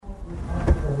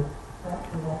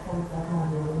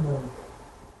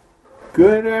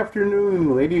Good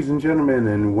afternoon, ladies and gentlemen,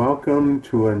 and welcome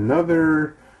to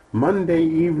another Monday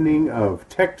evening of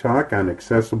Tech Talk on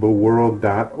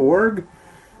AccessibleWorld.org.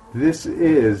 This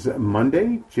is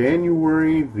Monday,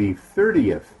 January the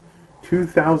 30th,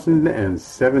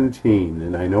 2017,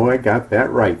 and I know I got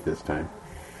that right this time.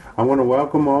 I want to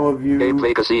welcome all of you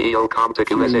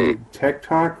to Tech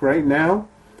Talk right now,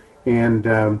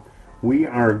 and we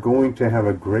are going to have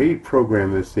a great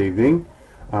program this evening.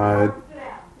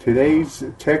 Today's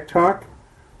Tech Talk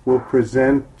will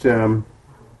present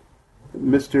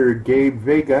Mr. Gabe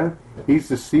Vega. He's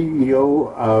the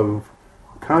CEO of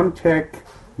Comtech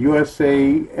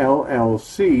USA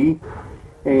LLC,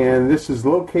 and this is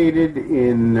located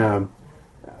in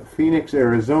Phoenix,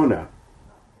 Arizona.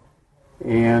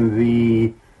 And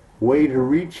the way to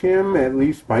reach him, at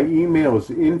least by email,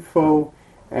 is info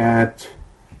at,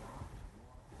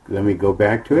 let me go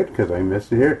back to it because I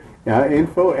missed it here,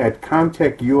 info at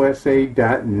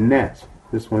comtechusa.net.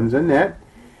 This one's a net.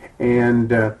 And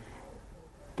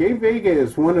Gabe Vega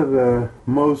is one of the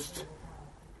most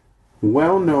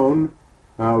well-known,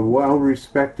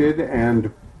 well-respected,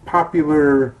 and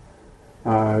popular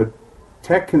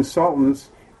tech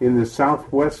consultants in the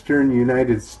southwestern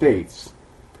United States.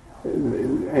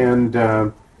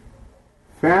 And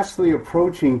fastly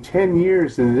approaching 10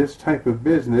 years in this type of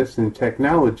business and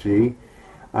technology,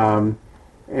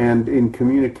 and in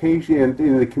communication and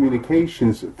in the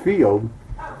communications field,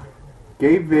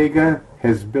 Gabe Vega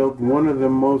has built one of the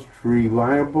most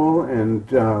reliable and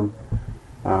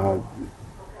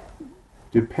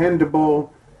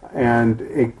dependable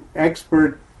and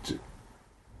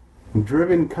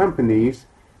expert-driven companies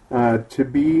to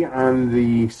be on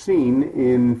the scene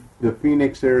in the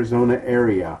Phoenix, Arizona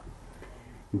area.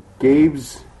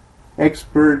 Gabe's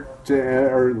expert,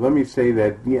 or let me say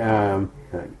that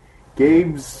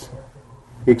Gabe's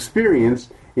experience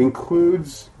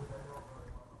includes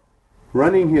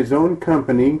running his own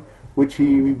company, which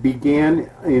he began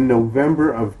in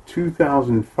November of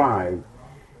 2005.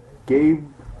 Gabe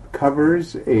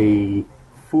covers a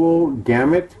full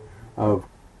gamut of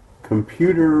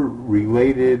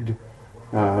computer-related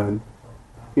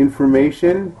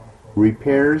information,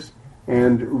 repairs,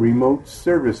 and remote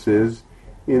services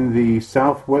in the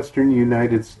southwestern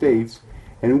United States,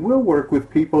 and will work with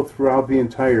people throughout the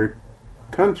entire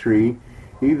country,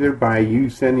 either by you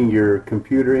sending your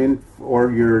computer in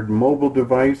or your mobile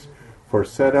device for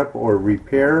setup or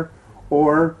repair,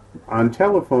 or on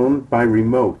telephone by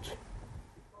remote.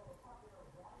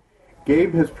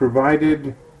 Gabe has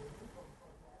provided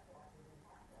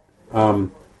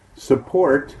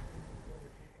support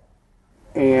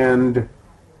and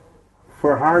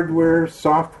for hardware,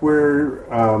 software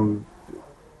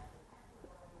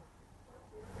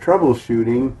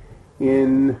troubleshooting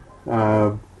in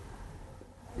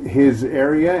his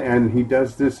area, and he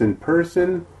does this in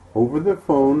person, over the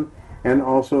phone, and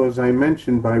also, as I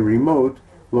mentioned, by remote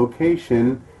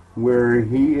location, where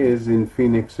he is in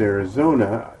Phoenix,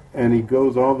 Arizona, and he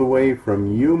goes all the way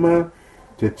from Yuma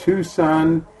to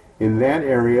Tucson in that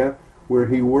area, where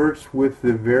he works with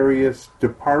the various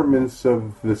departments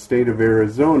of the state of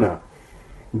Arizona.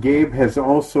 Gabe has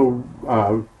also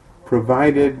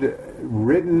provided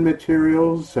written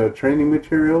materials, training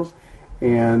materials,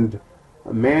 and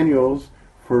manuals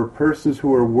for persons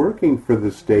who are working for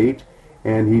the state,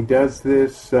 and he does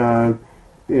this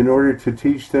in order to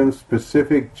teach them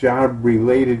specific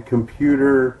job-related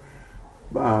computer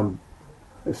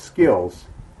skills.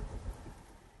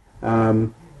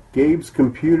 Gabe's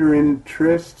computer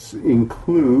interests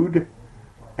include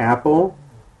Apple,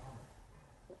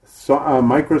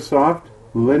 Microsoft,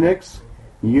 Linux,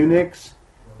 Unix,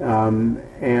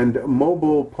 and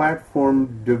mobile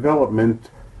platform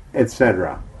development,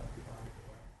 etc.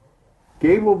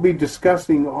 Gabe will be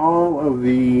discussing all of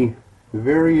the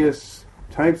various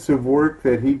types of work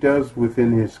that he does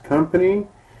within his company,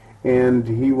 and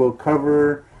he will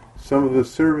cover some of the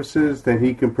services that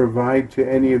he can provide to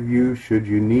any of you should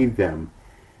you need them.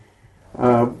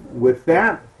 With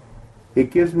that,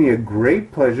 it gives me a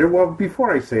great pleasure. Well,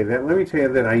 before I say that, let me tell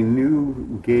you that I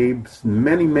knew Gabe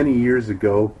many, many years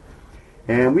ago,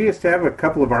 and we used to have a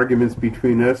couple of arguments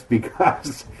between us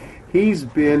because he's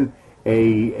been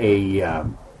a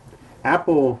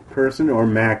Apple person, or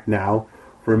Mac now,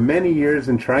 for many years,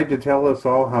 and tried to tell us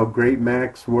all how great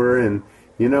Macs were, and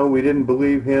you know, we didn't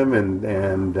believe him,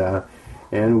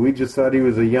 and we just thought he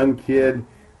was a young kid,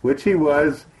 which he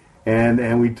was,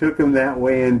 and we took him that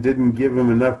way and didn't give him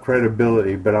enough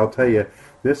credibility. But I'll tell you,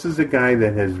 this is a guy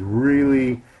that has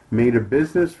really made a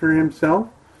business for himself,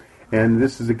 and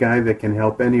this is a guy that can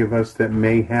help any of us that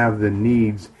may have the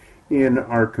needs in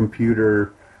our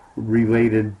computer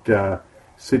related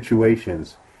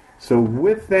situations. So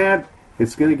with that,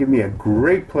 it's going to give me a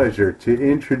great pleasure to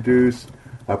introduce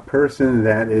a person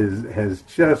that has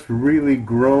just really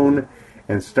grown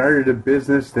and started a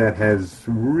business that has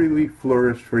really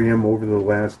flourished for him over the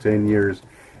last 10 years,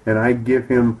 and I give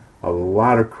him a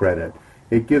lot of credit.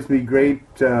 It gives me great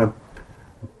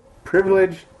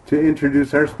privilege to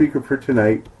introduce our speaker for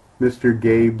tonight, Mr.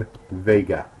 Gabe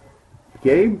Vega.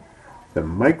 Gabe, the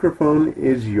microphone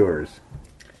is yours.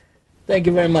 Thank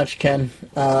you very much, Ken.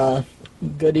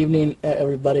 Good evening,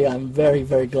 everybody. I'm very,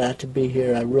 very glad to be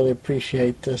here. I really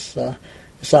appreciate this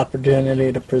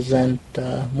opportunity to present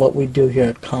what we do here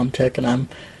at Comtech, and I'm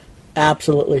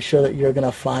absolutely sure that you're going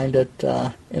to find it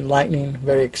enlightening,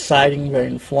 very exciting, very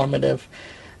informative,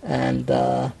 and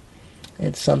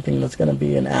it's something that's going to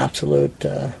be an absolute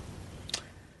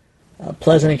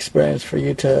pleasant experience for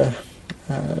you to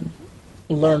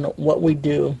learn what we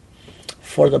do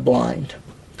for the blind.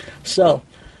 So,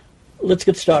 let's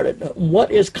get started.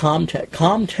 What is Comtech?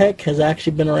 Comtech has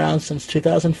actually been around since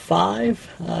 2005,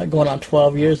 going on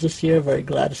 12 years this year. Very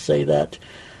glad to say that.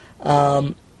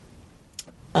 I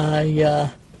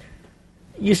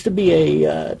used to be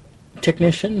a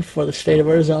technician for the state of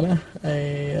Arizona.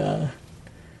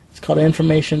 It's called an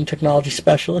information technology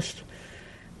specialist.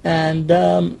 And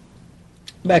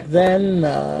back then,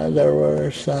 there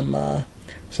were some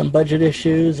budget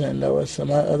issues, and there was some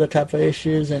other type of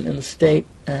issues in the state,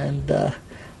 and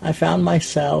I found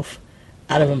myself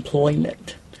out of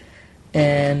employment.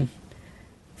 And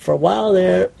for a while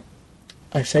there,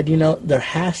 I said, there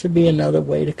has to be another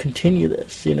way to continue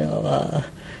this.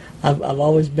 I've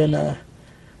always been a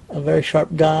very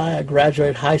sharp guy. I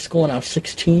graduated high school when I was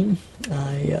 16.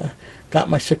 I got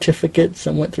my certificates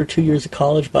and went through 2 years of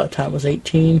college by the time I was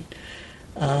 18.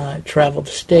 I traveled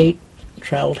the state,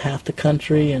 traveled half the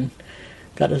country, and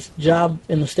got a job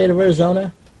in the state of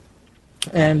Arizona.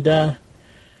 And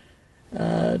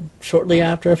shortly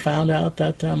after, I found out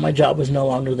that my job was no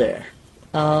longer there.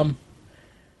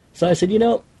 So I said,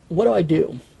 what do I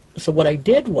do? So what I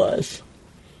did was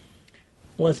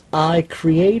I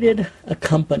created a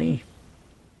company,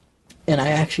 and I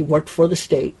actually worked for the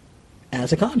state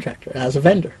as a contractor, as a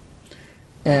vendor.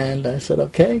 And I said,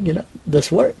 okay,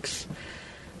 this works.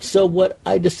 So what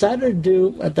I decided to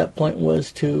do at that point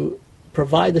was to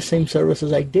provide the same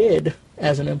services I did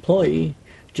as an employee,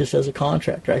 just as a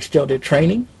contractor. I still did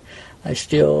training. I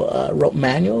still wrote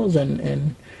manuals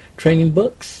and training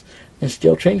books, and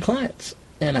still trained clients.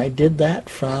 And I did that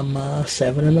from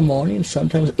 7 in the morning,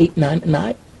 sometimes 8, 9 at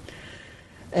night.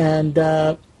 And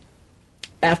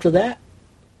after that,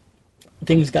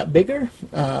 things got bigger.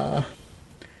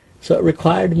 So it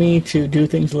required me to do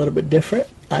things a little bit different.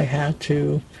 I had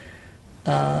to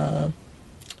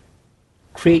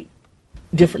create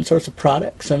different sorts of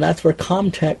products, and that's where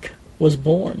Comtech was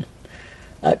born.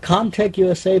 Comtech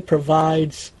USA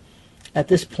provides, at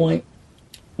this point,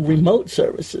 remote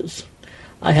services.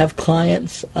 I have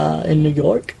clients in New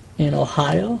York, in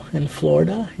Ohio, in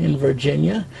Florida, in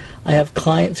Virginia. I have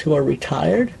clients who are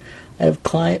retired. I have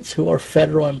clients who are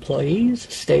federal employees,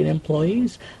 state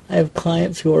employees. I have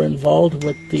clients who are involved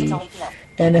with the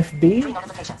NFB.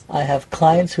 I have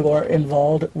clients who are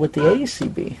involved with the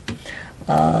ACB.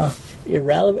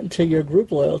 Irrelevant to your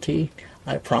group loyalty,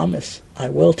 I promise I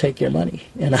will take your money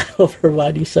and I will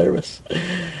provide you service.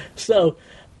 So,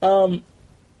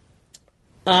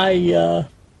 I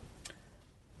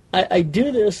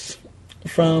do this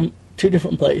from 2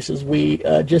 different places. We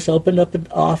just opened up an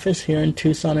office here in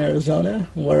Tucson, Arizona,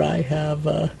 where I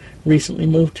have recently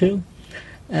moved to.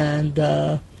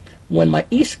 And when my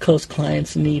East Coast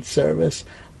clients need service,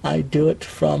 I do it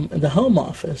from the home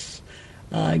office.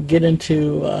 I get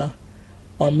into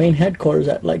our main headquarters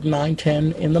at like 9,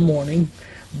 10 in the morning.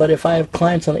 But if I have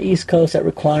clients on the East Coast that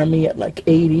require me at like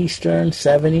 8 Eastern,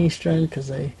 7 Eastern, because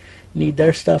they need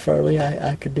their stuff early,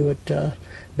 I could do it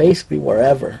basically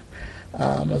wherever.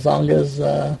 As long as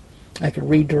I could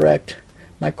redirect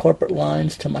my corporate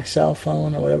lines to my cell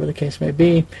phone or whatever the case may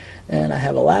be, and I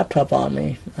have a laptop on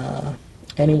me,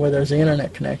 anywhere there's an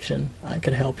internet connection, I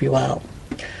could help you out.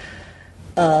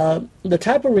 The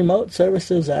type of remote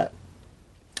services that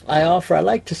I offer, I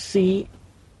like to see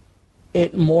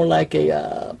it more like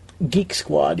a Geek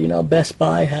Squad. Best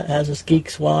Buy has this Geek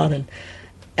Squad, and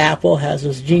Apple has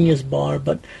this Genius Bar,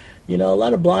 but a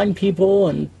lot of blind people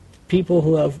and people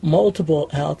who have multiple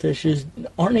health issues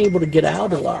aren't able to get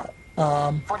out a lot.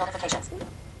 4 notifications.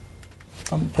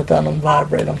 I'm going to put that on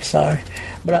vibrate, I'm sorry.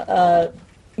 But,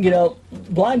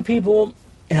 blind people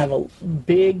have a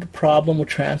big problem with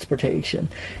transportation.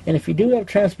 And if you do have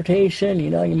transportation,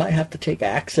 you might have to take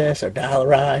Access or dial a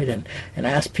ride and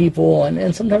ask people,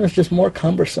 and sometimes it's just more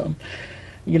cumbersome.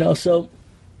 So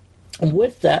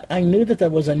with that, I knew that there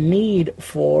was a need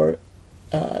for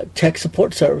tech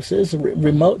support services,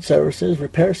 remote services,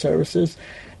 repair services,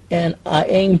 and I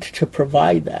aimed to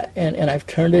provide that. And I've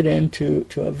turned it into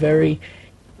a very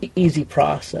easy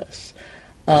process.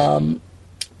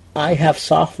 I have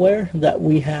software that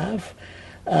we have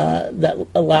that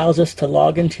allows us to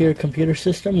log into your computer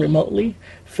system remotely,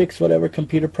 fix whatever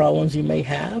computer problems you may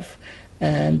have,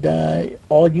 and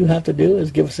all you have to do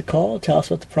is give us a call, tell us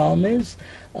what the problem is.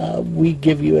 We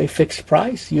give you a fixed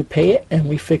price, you pay it, and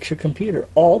we fix your computer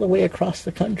all the way across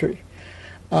the country.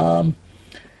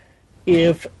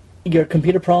 If your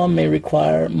computer problem may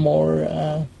require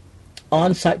more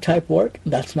on-site type work,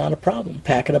 that's not a problem.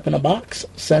 Pack it up in a box,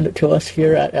 send it to us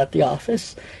here at the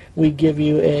office. We give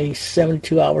you a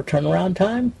 72-hour turnaround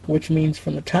time, which means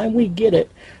from the time we get it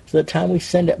to the time we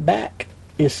send it back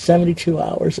is 72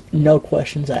 hours, no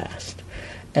questions asked.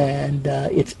 And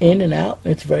it's in and out.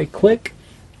 It's very quick.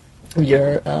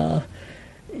 Your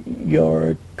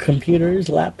computers,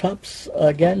 laptops,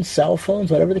 again, cell phones,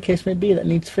 whatever the case may be that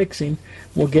needs fixing,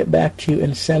 will get back to you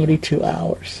in 72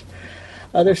 hours.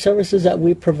 Other services that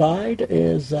we provide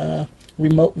is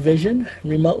Remote Vision.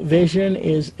 Remote Vision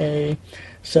is a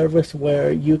service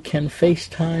where you can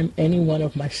FaceTime any one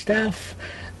of my staff,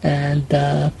 and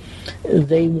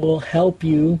they will help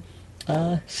you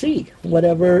see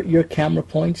whatever your camera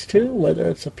points to, whether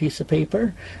it's a piece of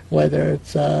paper, whether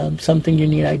it's something you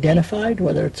need identified,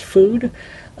 whether it's food,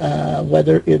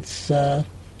 whether it's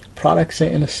products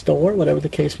in a store, whatever the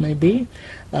case may be.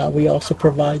 We also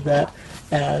provide that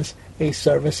as a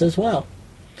service as well.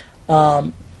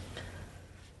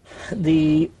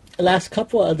 The last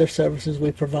couple of other services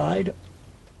we provide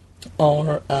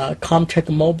are Comtech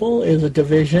Mobile is a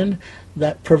division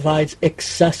that provides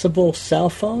accessible cell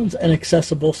phones and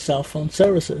accessible cell phone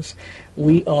services.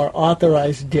 We are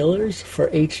authorized dealers for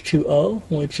H2O,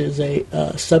 which is a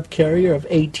subcarrier of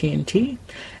AT&T,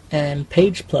 and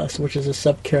Page Plus, which is a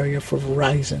subcarrier for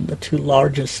Verizon, the two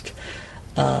largest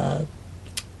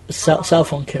cell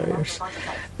phone carriers.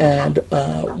 And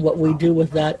what we do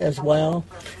with that as well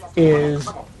is,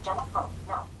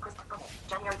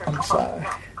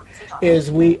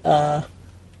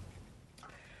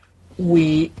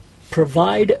 we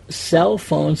provide cell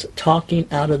phones talking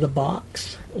out of the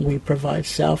box. We provide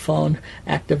cell phone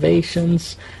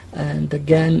activations. And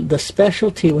again, the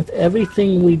specialty with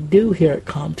everything we do here at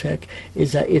Comtech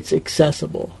is that it's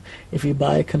accessible. If you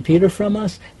buy a computer from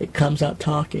us, it comes out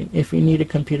talking. If you need a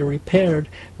computer repaired,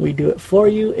 we do it for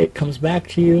you. It comes back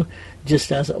to you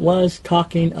just as it was,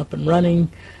 talking, up and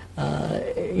running.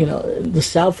 The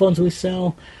cell phones we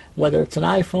sell, whether it's an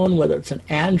iPhone, whether it's an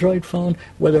Android phone,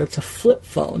 whether it's a flip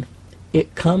phone,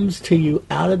 it comes to you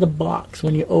out of the box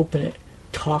when you open it,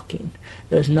 talking.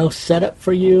 There's no setup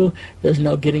for you. There's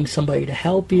no getting somebody to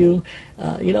help you,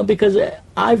 because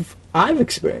I've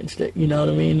experienced it, you know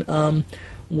what I mean,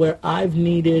 where I've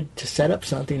needed to set up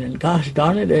something, and gosh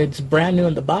darn it, it's brand new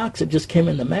in the box. It just came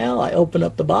in the mail. I open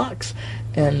up the box,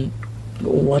 and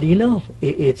what do you know?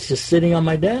 It's just sitting on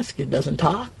my desk. It doesn't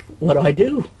talk. What do I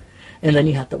do? And then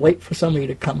you have to wait for somebody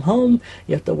to come home.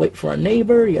 You have to wait for a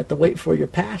neighbor. You have to wait for your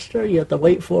pastor. You have to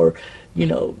wait for,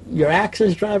 your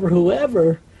Access driver,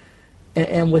 whoever.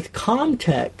 And with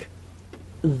Comtech,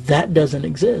 that doesn't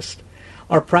exist.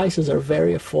 Our prices are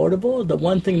very affordable. The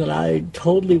one thing that I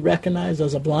totally recognize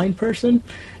as a blind person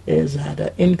is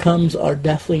that incomes are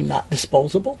definitely not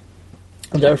disposable.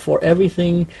 Therefore,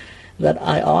 everything that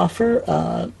I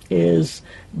offer is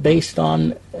based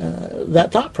on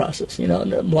that thought process.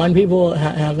 Blind people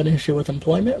have an issue with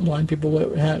employment. Blind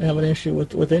people have an issue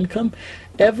with income.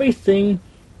 Everything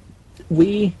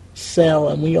we sell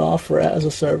and we offer as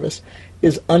a service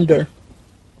is under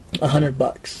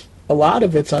 $100. A lot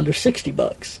of it's under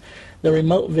 $60. The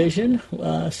Remote Vision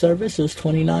service is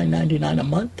 $29.99 a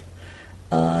month.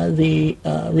 The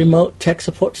remote tech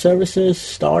support services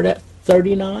start at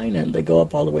 $39 and they go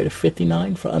up all the way to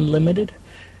 $59 for unlimited.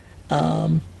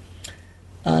 And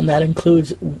that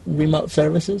includes remote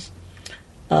services.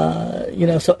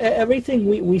 So everything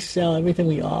we sell, everything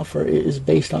we offer is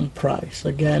based on price.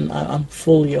 Again, I'm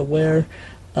fully aware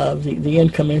of the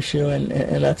income issue, and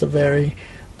that's a very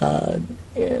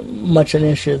much an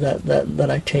issue that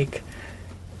I take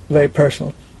very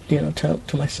personal,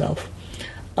 to myself.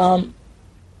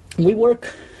 We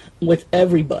work with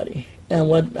everybody, and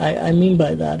what I mean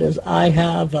by that is I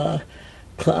have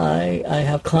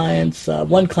clients.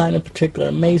 One client in particular,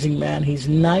 amazing man. He's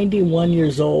 91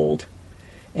 years old,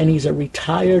 and he's a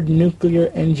retired nuclear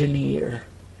engineer.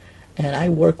 And I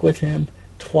work with him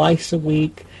twice a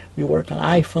week. We work on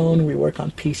iPhone, we work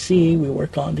on PC, we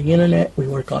work on the internet, we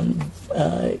work on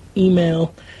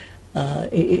email.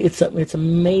 It's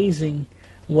amazing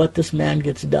what this man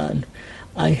gets done.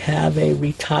 I have a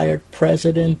retired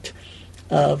president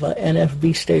of an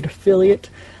NFB state affiliate.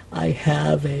 I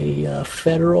have a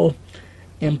federal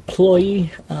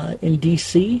employee in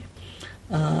D.C.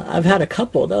 I've had a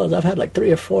couple of those. I've had like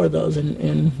 3 or 4 of those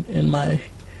in my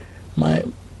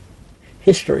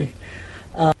history.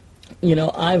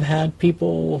 I've had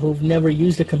people who've never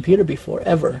used a computer before,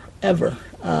 ever,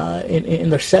 in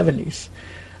their 70s.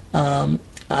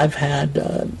 I've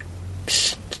had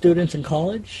students in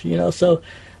college, so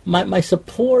my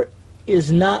support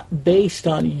is not based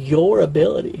on your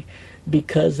ability,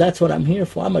 because that's what I'm here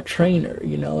for. I'm a trainer,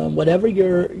 and whatever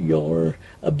your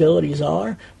abilities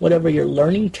are, whatever your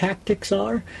learning tactics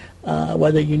are,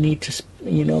 whether you need to,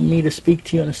 me to speak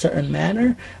to you in a certain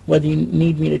manner, whether you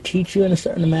need me to teach you in a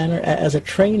certain manner, as a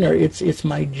trainer, it's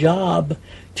my job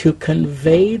to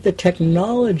convey the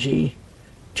technology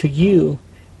to you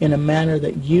in a manner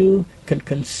that you can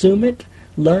consume it,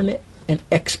 learn it, and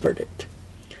expert it.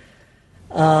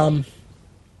 A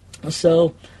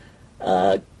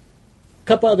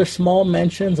couple other small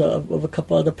mentions of a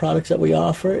couple other products that we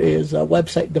offer is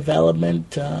website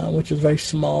development, which is very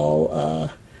small.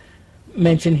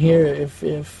 Mention here if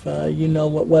you know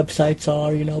what websites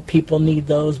are. People need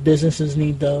those, businesses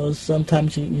need those.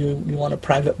 Sometimes you want a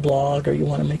private blog, or you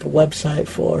want to make a website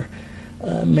for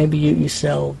maybe you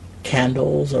sell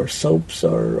candles or soaps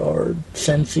or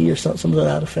Scentsy or something to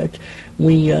that effect.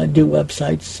 We do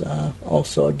websites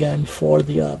also, again, for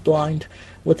the blind,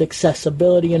 with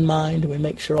accessibility in mind. We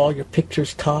make sure all your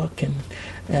pictures talk,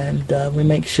 and we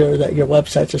make sure that your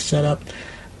websites are set up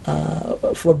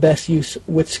for best use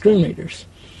with screen readers.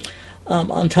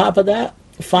 On top of that,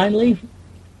 finally,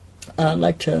 I'd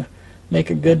like to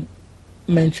make a good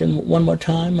mention one more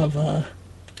time of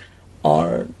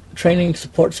our training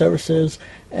support services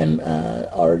and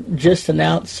our just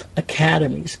announced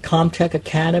academies. Comtech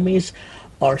Academies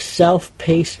are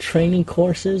self-paced training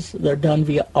courses. They're done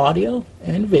via audio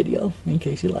and video, in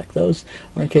case you like those,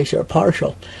 or in case you're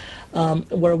partial,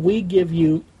 where we give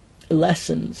you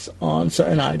lessons on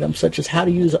certain items, such as how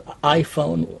to use an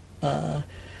iPhone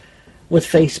with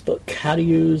Facebook, how to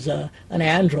use an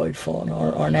Android phone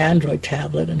or an Android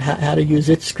tablet, and how to use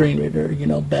its screen reader,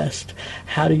 best,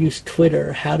 how to use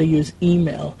Twitter, how to use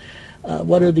email,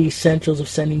 what are the essentials of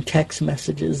sending text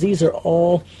messages. These are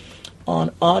all on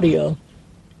audio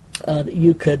that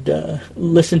you could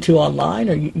listen to online,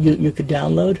 or you could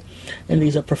download, and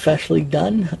these are professionally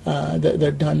done.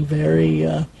 They're done very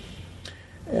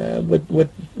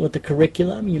with the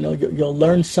curriculum. You'll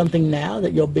learn something now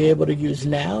that you'll be able to use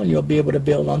now, and you'll be able to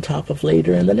build on top of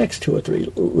later in the next 2 or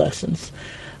 3 lessons.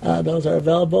 Those are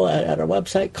available at our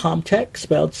website, Comtech,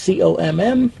 spelled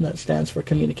COMM, that stands for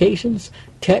Communications,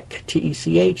 Tech,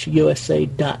 TECH,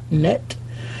 USA.net.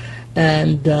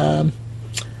 And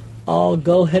I'll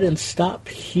go ahead and stop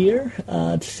here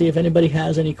to see if anybody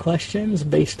has any questions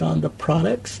based on the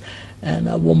products, and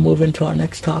we'll move into our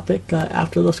next topic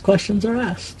after those questions are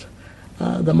asked.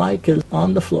 The mic is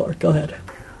on the floor. Go ahead.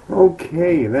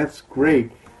 Okay, that's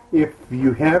great. If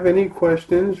you have any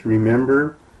questions,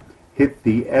 remember, hit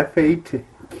the F8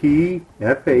 key,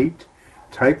 F8,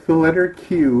 type the letter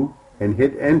Q, and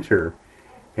hit enter.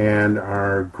 And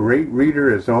our great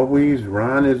reader, as always,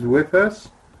 Ron, is with us.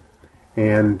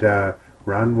 And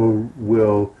Ron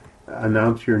will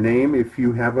announce your name if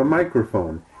you have a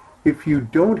microphone. If you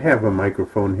don't have a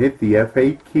microphone, hit the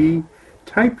F8 key,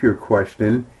 type your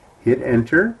question, hit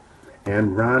enter,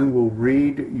 and Ron will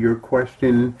read your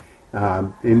question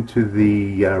into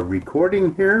the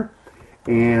recording here,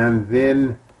 and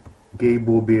then Gabe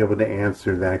will be able to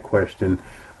answer that question.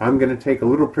 I'm going to take a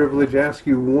little privilege, ask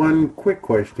you one quick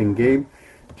question, Gabe.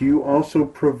 Do you also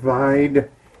provide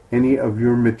any of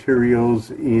your materials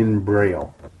in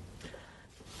Braille?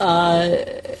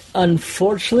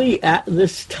 Unfortunately, at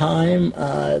this time,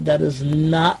 that has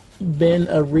not been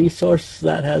a resource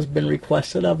that has been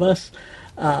requested of us.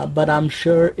 But I'm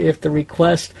sure if the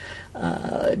request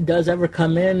does ever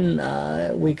come in,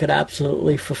 we could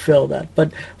absolutely fulfill that.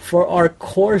 But for our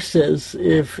courses,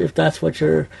 if that's what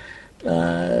you're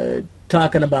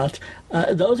talking about,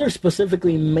 those are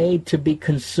specifically made to be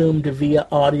consumed via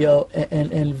audio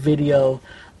and video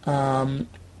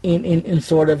in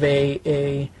sort of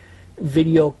a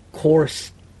video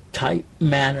course type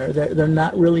manner. They're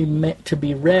not really meant to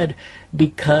be read,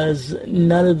 because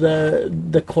none of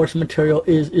the course material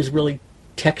is really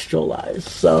textualized.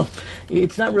 So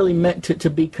it's not really meant to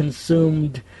be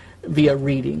consumed via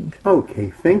reading.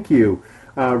 Okay, thank you.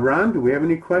 Ron, do we have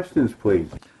any questions, please?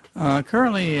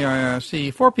 Currently, I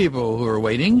see 4 people who are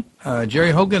waiting.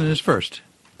 Jerry Hogan is first.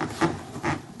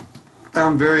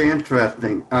 Very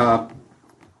interesting.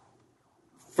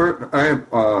 First, I have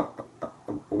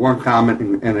one comment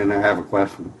and then I have a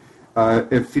question.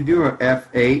 If you do an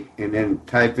F8 and then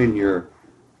type in your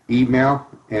email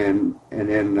and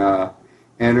then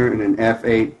enter and then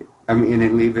F8, and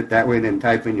then leave it that way, then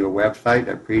type in your website,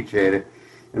 I appreciate it,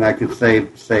 and I can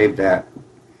save that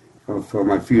for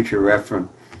my future reference.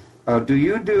 Have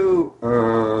you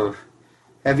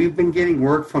been getting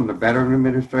work from the Veteran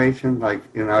Administration?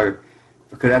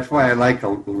 Because that's why I like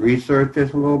to research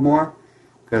this a little more,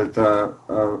 because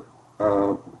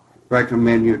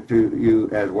recommend you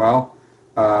as well,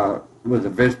 with the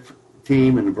VISP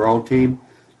team and the GROW team,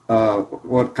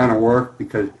 what kind of work,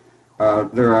 because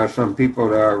there are some people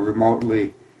that are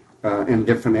remotely in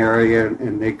different areas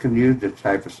and they can use this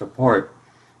type of support.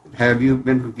 Have you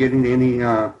been getting any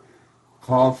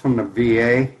calls from the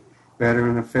VA,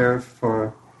 Veteran Affairs,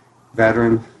 for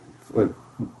veterans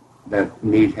that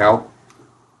need help?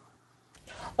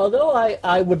 Although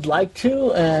I would like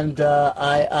to, and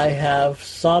I have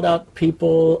sought out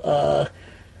people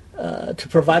to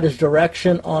provide us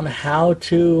direction on how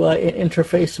to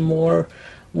interface more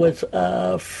with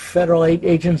federal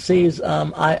agencies,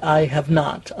 I have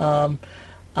not.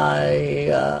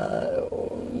 I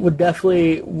would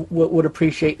definitely would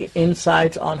appreciate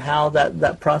insights on how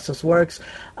that process works.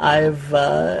 I've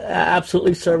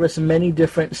absolutely serviced many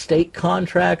different state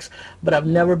contracts, but I've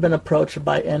never been approached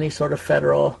by any sort of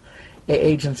federal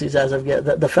agencies as of yet.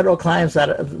 The federal clients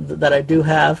that I do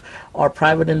have are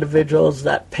private individuals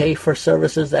that pay for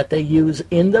services that they use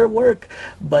in their work,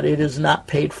 but it is not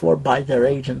paid for by their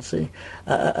agency.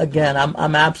 Again,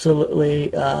 I'm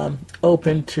absolutely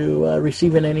open to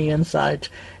receiving any insight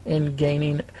in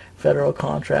gaining federal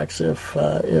contracts if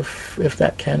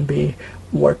that can be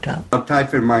worked out. I'll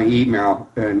type in my email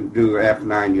and do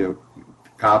F9, you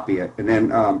copy it, and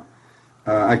then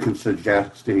I can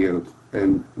suggest to you,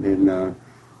 and then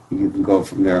you can go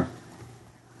from there.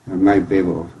 I might be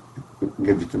able to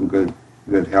give you some good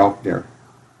help there.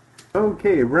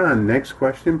 Okay, Ron, next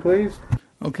question, please.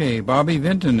 Okay, Bobby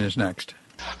Vinton is next.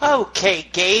 Okay,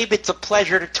 Gabe, it's a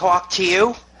pleasure to talk to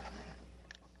you.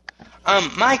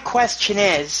 My question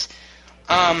is,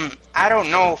 I don't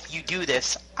know if you do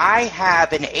this. I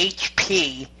have an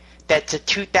HP that's a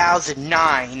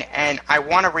 2009, and I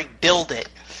want to rebuild it.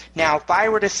 Now, if I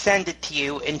were to send it to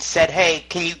you and said, hey,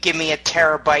 can you give me a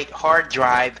terabyte hard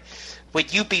drive,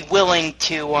 would you be willing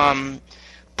to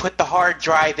put the hard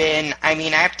drive in? I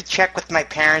mean, I have to check with my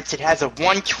parents. It has a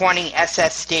 120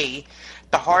 SSD.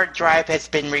 The hard drive has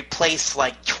been replaced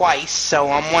like twice, so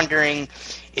I'm wondering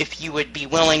if you would be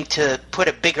willing to put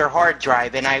a bigger hard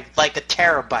drive in. I'd like a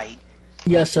terabyte.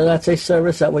 Yes, so that's a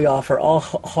service that we offer. All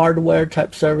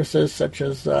hardware-type services, such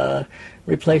as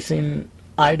replacing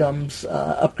items,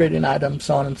 upgrading items,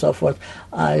 so on and so forth.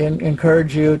 I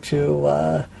encourage you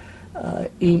to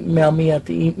email me at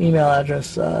the email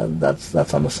address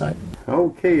that's on the site.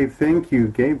 Okay, thank you,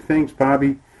 Gabe. Thanks,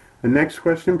 Bobby. The next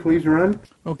question, please, Ron.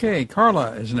 Okay,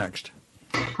 Carla is next.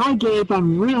 Hi, Gabe.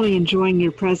 I'm really enjoying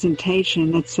your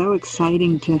presentation. It's so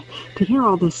exciting to hear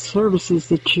all the services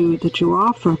that you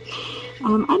offer.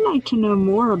 I'd like to know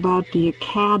more about the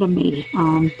Academy.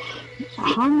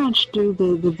 How much do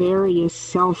the various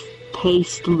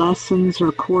self-paced lessons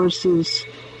or courses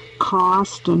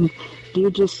cost? And do you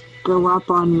just go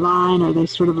up online? Are they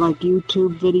sort of like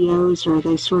YouTube videos? Or are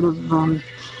they sort of, I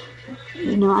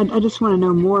just want to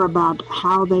know more about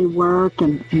how they work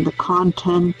and the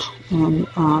content and,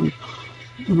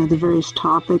 the various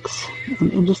topics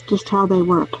and just how they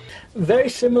work. Very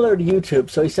similar to YouTube.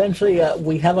 So essentially,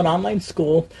 we have an online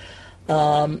school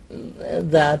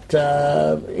that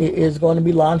is going to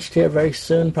be launched here very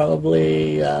soon,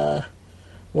 probably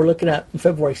we're looking at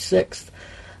February 6th.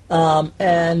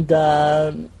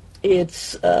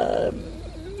 It's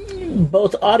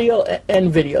both audio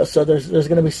and video. So there's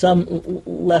going to be some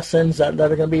lessons that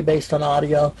are going to be based on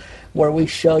audio, where we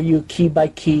show you key by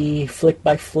key, flick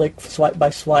by flick, swipe by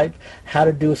swipe, how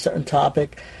to do a certain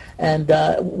topic. And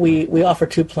we offer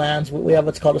 2 plans. We have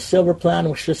what's called a silver plan,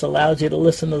 which just allows you to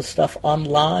listen to the stuff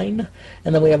online.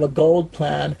 And then we have a gold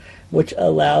plan, which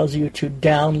allows you to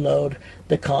download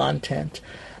the content.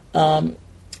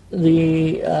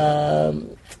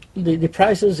 The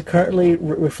prices currently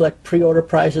reflect pre-order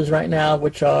prices right now,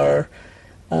 which are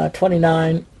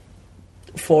 $29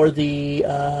 for the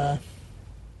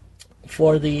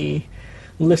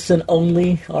listen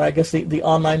only, or I guess the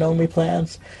online only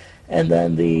plans, and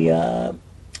then the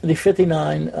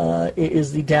 $59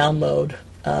 is the download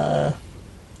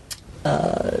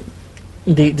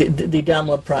the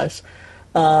download price.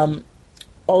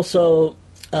 Also,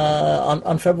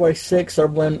 on February 6th, or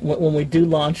when we do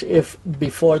launch, if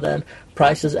before then,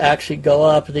 prices actually go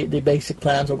up. The basic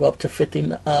plans will go up to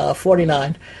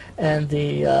 $49, and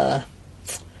the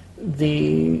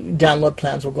download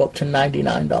plans will go up to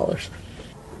 $99.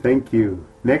 Thank you.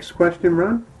 Next question,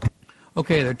 Ron?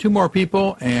 Okay, there are two more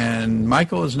people, and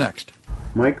Michael is next.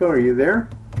 Michael, are you there?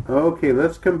 Okay,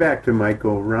 let's come back to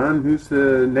Michael. Ron, who's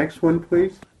the next one,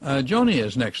 please? Joni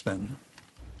is next then.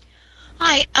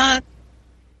 Hi,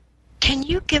 can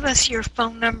you give us your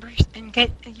phone numbers and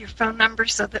get your phone number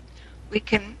so that we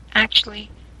can actually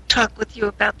talk with you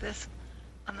about this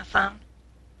on the phone?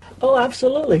 Oh,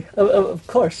 absolutely. Of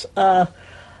course. I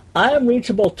am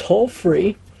reachable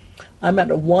toll-free. I'm at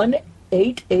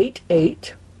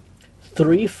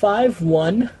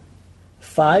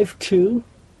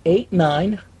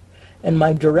 1-888-351-5289, and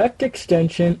my direct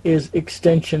extension is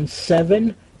extension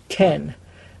 710.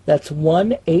 That's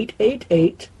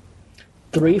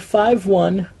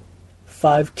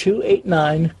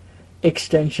 1-888-351-5289,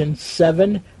 extension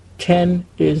 710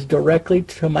 is directly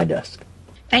to my desk.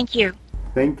 Thank you.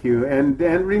 Thank you. And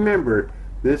remember,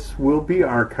 this will be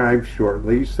archived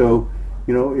shortly, so,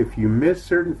 if you miss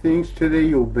certain things today,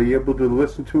 you'll be able to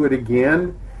listen to it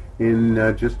again in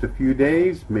just a few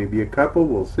days, maybe a couple,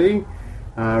 we'll see.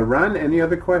 Ron, any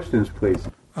other questions, please?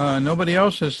 Nobody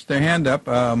else has their hand up.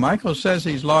 Michael says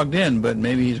he's logged in, but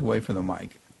maybe he's away from the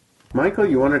mic. Michael,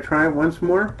 you want to try it once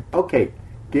more? Okay.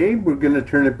 Gabe, we're going to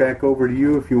turn it back over to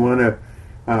you if you want to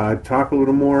talk a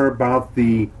little more about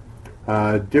the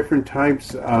different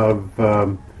types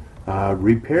of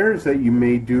repairs that you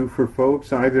may do for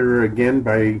folks, either, again,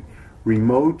 by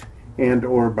remote and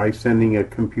or by sending a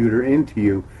computer into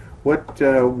you. What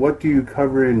do you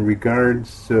cover in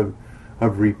regards of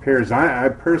repairs? I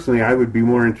personally, I would be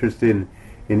more interested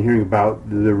in hearing about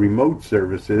the remote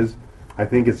services. I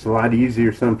think it's a lot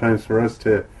easier sometimes for us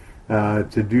to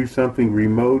do something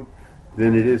remote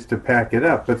than it is to pack it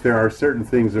up. But there are certain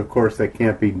things, of course, that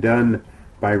can't be done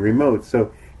by remote.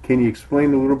 So can you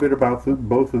explain a little bit about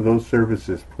both of those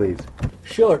services, please?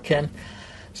 Sure, Ken.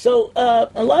 So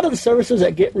a lot of the services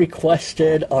that get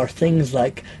requested are things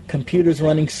like computers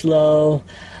running slow,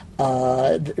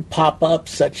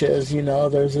 pop-ups such as,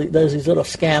 there's these little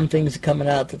scam things coming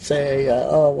out that say,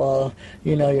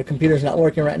 your computer's not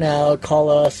working right now, call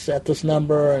us at this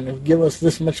number and give us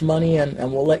this much money and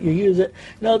we'll let you use it.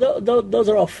 Those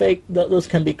are all fake. Those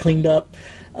can be cleaned up.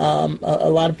 A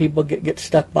lot of people get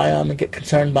stuck by them and get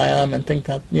concerned by them and think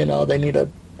that, they need a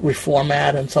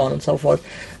reformat and so on and so forth.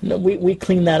 We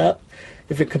clean that up.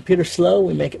 If your computer's slow,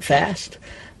 we make it fast.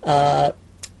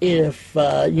 If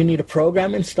you need a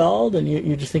program installed and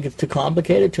you just think it's too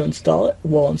complicated to install it,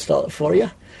 we'll install it for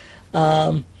you.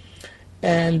 And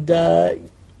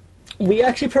we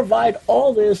actually provide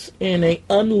all this in an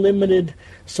unlimited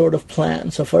sort of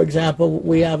plan. So, for example,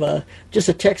 we have just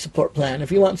a tech support plan.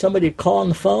 If you want somebody to call on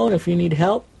the phone, if you need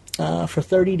help for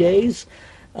 30 days,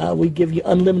 we give you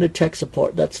unlimited tech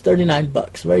support. That's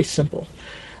 $39. Very simple.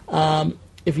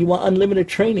 If you want unlimited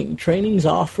training's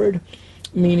offered.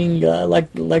 Meaning,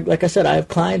 like I said, I have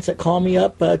clients that call me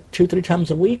up 2-3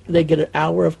 times a week. They get an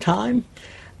hour of time,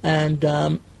 and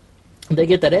they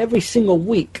get that every single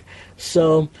week.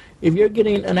 So if you're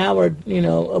getting an hour,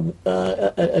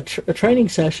 a training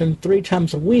session 3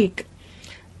 times a week,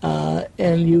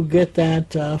 and you get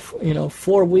that,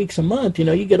 4 weeks a month,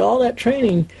 you get all that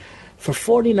training for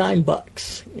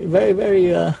 $49. Very,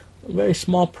 very, very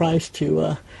small price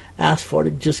to ask for to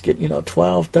just get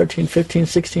 12, 13, 15,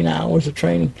 16 hours of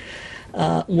training.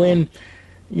 When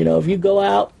if you go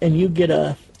out and you get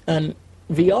a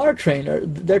VR trainer,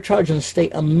 they're charging the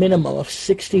state a minimum of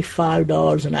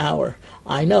 $65 an hour.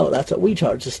 I know that's what we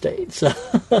charge the state. So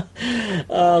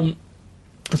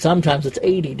sometimes it's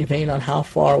 $80 depending on how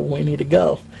far we need to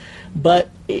go.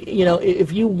 But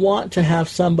if you want to have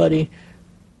somebody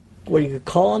where you could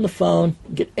call on the phone,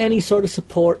 get any sort of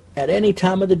support at any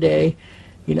time of the day,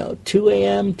 2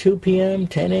 a.m., 2 p.m.,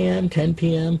 10 a.m., 10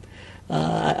 p.m.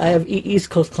 I have East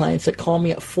Coast clients that call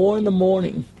me at 4 in the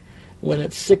morning when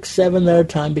it's 6, 7 their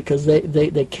time because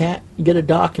they can't get a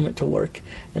document to work.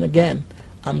 And again,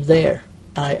 I'm there.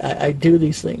 I do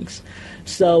these things.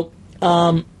 So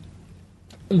the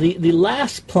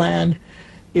last plan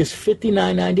is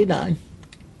 $59.99,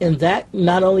 and that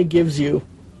not only gives you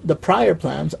the prior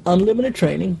plans, unlimited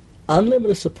training,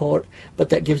 unlimited support, but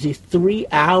that gives you 3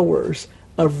 hours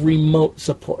of remote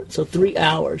support. So 3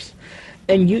 hours.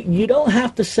 and you don't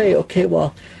have to say, okay,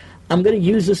 well, I'm going to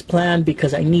use this plan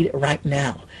because I need it right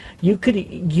now. You could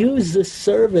use this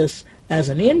service as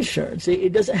an insurance.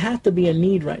 It doesn't have to be a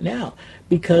need right now,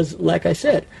 because like I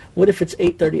said, what if it's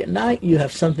 8:30 at night, you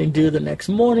have something due the next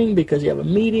morning because you have a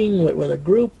meeting with a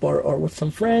group or with some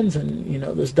friends, and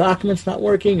this document's not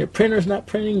working, your printer's not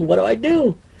printing, what do I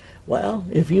do? Well,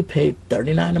 if you paid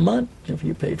 $39 a month, if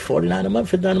you paid $49 a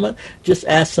month, $59 a month, just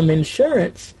ask some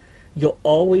insurance, you'll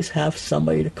always have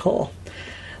somebody to call.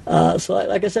 So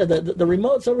like I said, the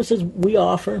remote services we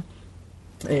offer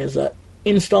is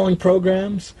installing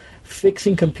programs,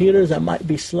 fixing computers that might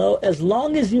be slow, as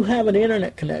long as you have an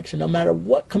internet connection, no matter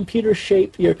what computer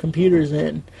shape your computer's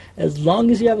in. As long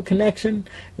as you have a connection,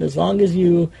 as long as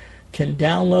you can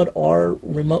download our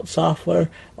remote software,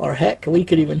 or heck, we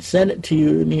could even send it to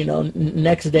you,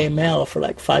 next day mail for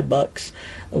like $5.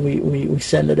 We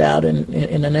send it out in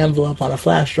an envelope on a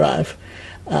flash drive.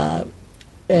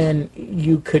 And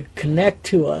you could connect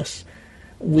to us.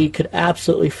 We could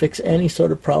absolutely fix any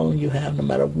sort of problem you have, no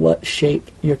matter what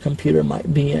shape your computer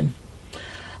might be in.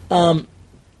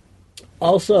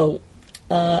 Also,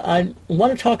 I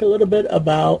want to talk a little bit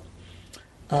about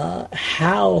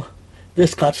how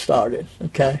this got started.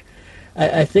 Okay,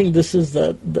 I think this is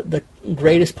the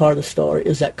greatest part of the story,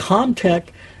 is that Comtech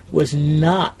was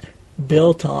not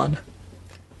built on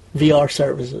VR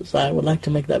services. I would like to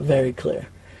make that very clear.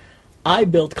 I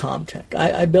built Comtech.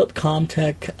 I built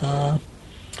Comtech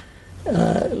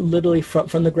literally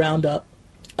from the ground up.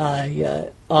 I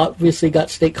obviously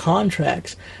got state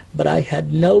contracts, but I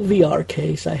had no VR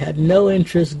case. I had no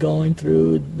interest going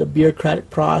through the bureaucratic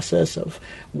process of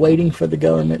waiting for the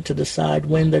government to decide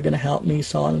when they're going to help me,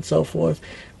 so on and so forth,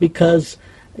 because,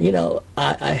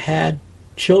 I had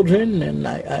children and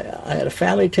I had a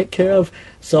family to take care of,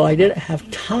 so I didn't have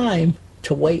time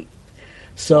to wait.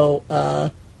 So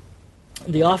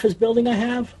the office building I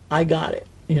have, I got it.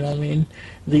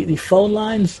 The phone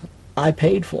lines, I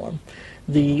paid for them.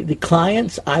 The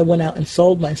clients, I went out and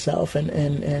sold myself,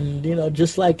 and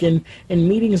just like in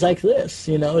meetings like this,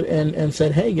 and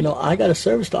said, hey, I got a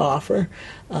service to offer.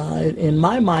 In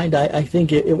my mind, I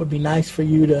think it would be nice for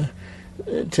you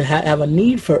to have a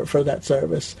need for that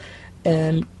service.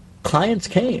 And clients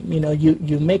came.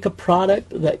 You make a product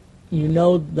that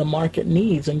the market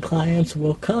needs, and clients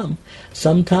will come.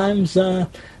 Sometimes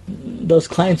those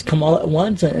clients come all at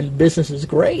once, and business is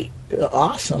great,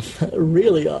 awesome,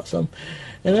 really awesome.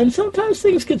 And then sometimes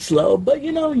things get slow, but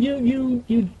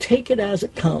you take it as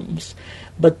it comes.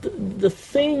 But the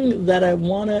thing that I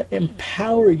want to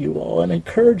empower you all and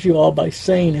encourage you all by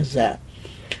saying is that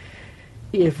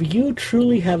if you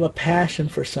truly have a passion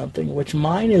for something, which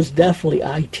mine is definitely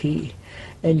IT,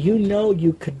 and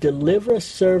you could deliver a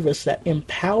service that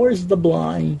empowers the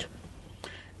blind,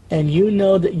 and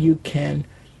that you can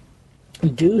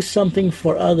do something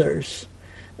for others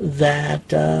that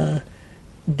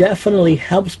definitely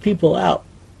helps people out,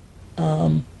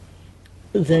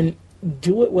 then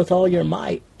do it with all your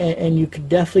might, and you could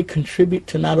definitely contribute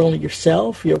to not only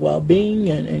yourself, your well-being,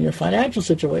 and your financial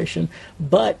situation,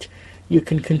 but you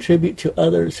can contribute to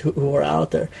others who are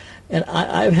out there. And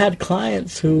I've had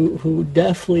clients who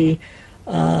definitely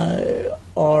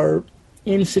are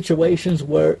in situations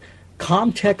where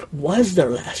Comtech was their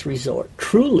last resort,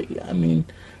 truly. I mean,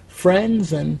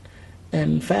 friends and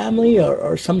family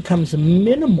are sometimes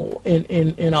minimal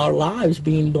in our lives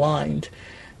being blind.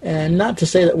 And not to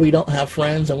say that we don't have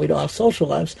friends and we don't have social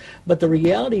lives, but the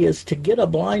reality is to get a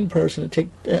blind person to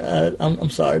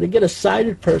get a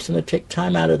sighted person to take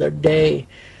time out of their day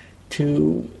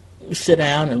to sit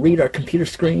down and read our computer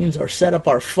screens or set up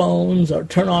our phones or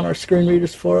turn on our screen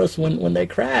readers for us when they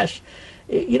crash.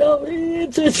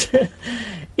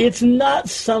 It's not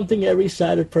something every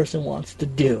sighted person wants to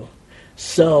do.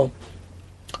 So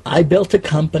I built a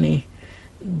company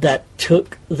that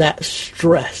took that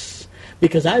stress,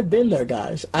 because I've been there,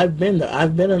 guys. I've been there.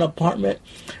 I've been in an apartment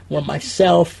where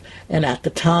myself, and at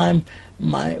the time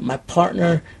my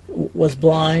partner was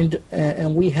blind,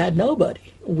 and we had nobody.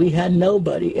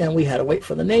 And we had to wait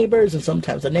for the neighbors, and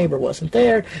sometimes the neighbor wasn't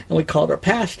there, and we called our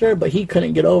pastor, but he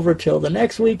couldn't get over till the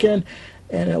next weekend.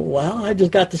 And I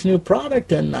just got this new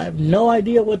product, and I have no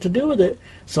idea what to do with it,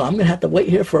 so I'm going to have to wait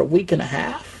here for a week and a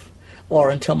half,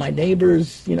 or until my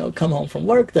neighbors, come home from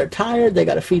work. They're tired. They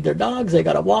got to feed their dogs. They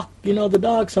got to walk, the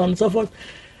dogs, so on and so forth.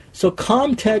 So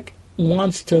Comtech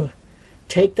wants to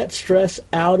take that stress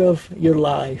out of your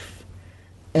life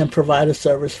and provide a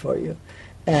service for you.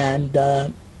 And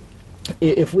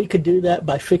if we could do that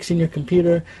by fixing your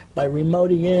computer, by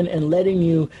remoting in and letting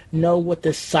you know what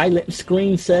this silent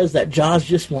screen says that JAWS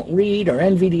just won't read or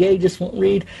NVDA just won't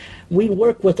read. We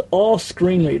work with all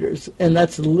screen readers, and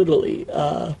that's literally,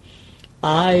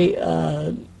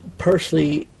 I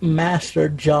personally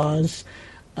mastered JAWS,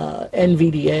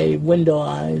 NVDA, Window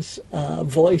Eyes,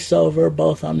 VoiceOver,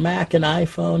 both on Mac and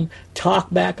iPhone,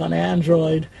 TalkBack on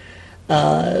Android,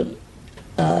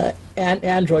 and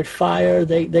Android Fire.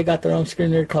 They got their own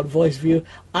screen reader called VoiceView.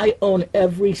 I own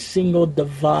every single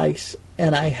device,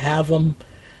 and I have them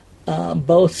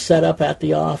both set up at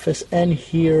the office and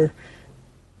here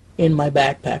in my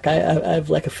backpack. I have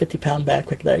like a 50-pound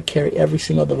backpack that I carry every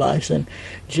single device in,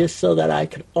 just so that I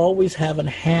could always have a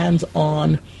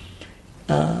hands-on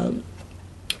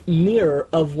mirror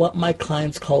of what my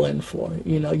clients call in for.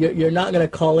 You know, you're not going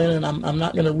to call in, and I'm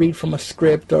not going to read from a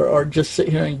script or just sit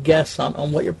here and guess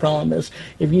on what your problem is.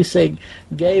 If you say,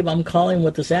 Gabe, I'm calling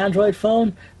with this Android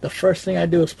phone, the first thing I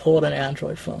do is pull out an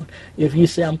Android phone. If you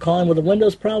say I'm calling with a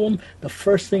Windows problem, the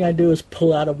first thing I do is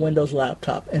pull out a Windows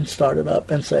laptop and start it up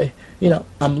and say, you know,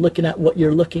 I'm looking at what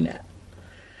you're looking at.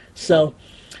 So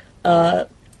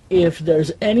if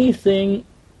there's anything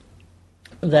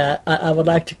that I would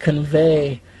like to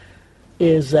convey,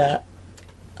 is that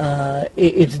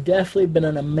it's definitely been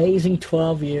an amazing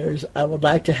 12 years. I would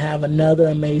like to have another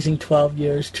amazing 12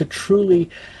 years to truly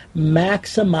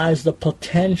maximize the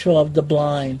potential of the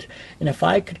blind. And if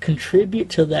I could contribute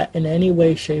to that in any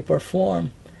way, shape, or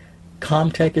form,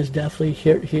 Comtech is definitely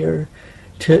here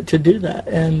to do that.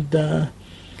 And,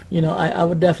 you know, I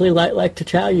would definitely like to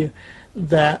tell you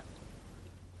that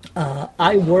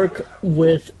I work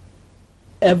with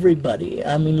everybody.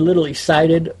 I mean, literally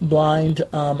sighted, blind.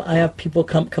 I have people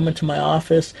come into my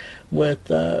office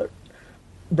with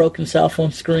broken cell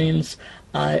phone screens.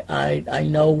 I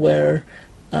know where,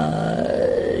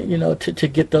 you know, to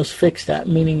get those fixed at,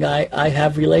 meaning I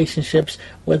have relationships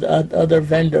with other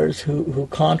vendors who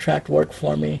contract work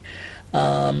for me,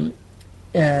 and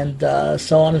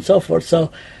so on and so forth.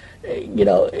 So, you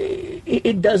know,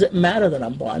 it doesn't matter that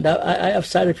I'm blind. I have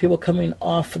sighted people coming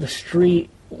off the street,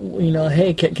 you know,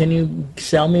 hey, can you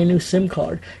sell me a new SIM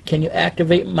card? Can you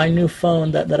activate my new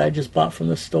phone that I just bought from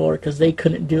the store? Because they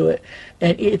couldn't do it.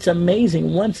 And it's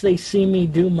amazing. Once they see me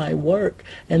do my work,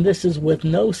 and this is with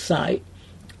no sight,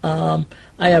 I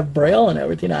have Braille and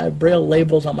everything. I have Braille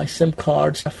labels on my SIM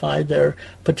cards, identify their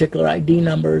particular ID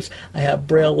numbers. I have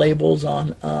Braille labels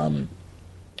on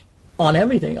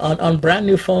everything. On brand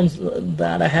new phones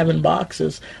that I have in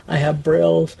boxes, I have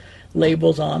Braille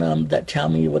labels on them that tell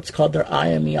me what's called their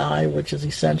IMEI, which is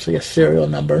essentially a serial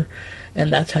number,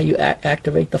 and that's how you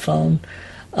activate the phone.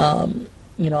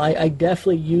 You know, I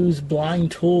definitely use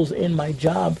blind tools in my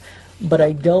job, but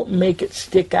I don't make it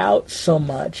stick out so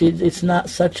much. It's not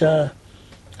such a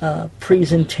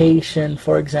presentation,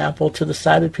 for example, to the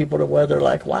sighted people to where they're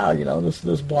like, wow, you know,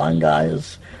 this blind guy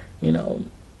is, you know,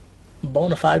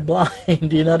 bona fide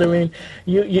blind. You know what I mean?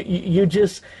 You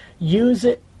just use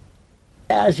it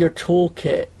as your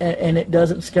toolkit, and it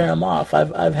doesn't scare them off.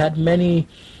 I've had many,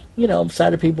 you know,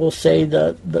 sighted people say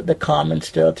the common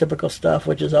stereotypical stuff,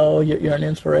 which is, oh, you're an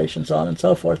inspiration, so on and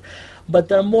so forth. But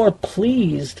they're more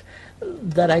pleased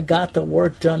that I got the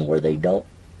work done where they don't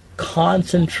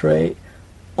concentrate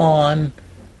on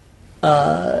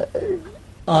the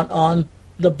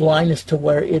blindness to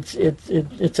where it's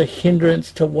a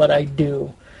hindrance to what I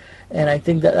do. And I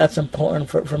think that's important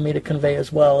for me to convey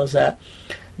as well, is that,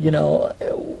 you know,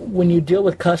 when you deal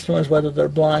with customers, whether they're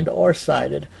blind or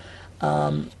sighted,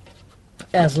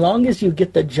 as long as you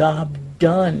get the job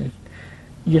done,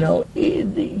 you know,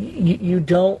 you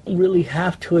don't really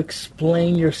have to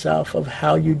explain yourself of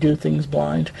how you do things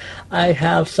blind. I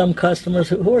have some customers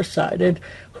who are sighted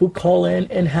who call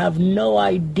in and have no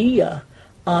idea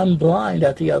I'm blind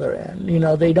at the other end. You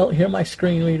know, they don't hear my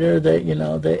screen reader. You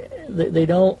know, they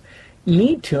don't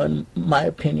need to, in my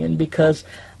opinion, because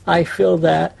I feel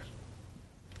that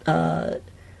on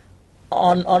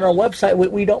our website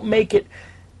we don't make it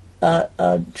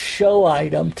a show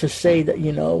item to say that,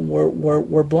 you know,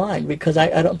 we're blind, because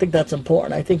I don't think that's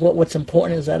important. I think what's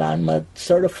important is that I'm a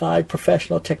certified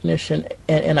professional technician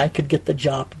and I could get the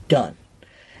job done.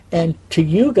 And to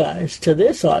you guys, to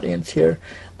this audience here,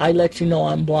 I let you know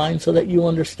I'm blind so that you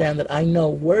understand that I know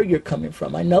where you're coming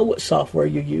from. I know what software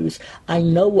you use. I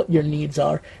know what your needs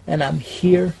are, and I'm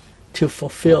here to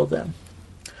fulfill them.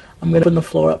 I'm going to open the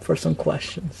floor up for some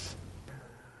questions.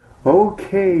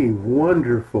 Okay,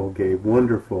 wonderful, Gabe,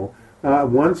 wonderful.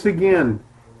 Once again,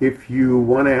 if you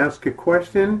want to ask a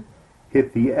question,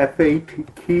 hit the F8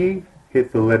 key,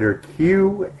 hit the letter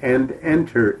Q, and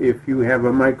enter if you have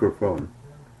a microphone.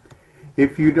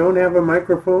 If you don't have a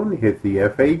microphone, hit the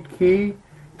F8 key,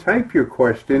 type your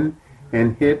question,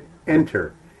 and hit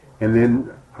enter. And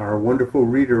then our wonderful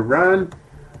reader, Ron,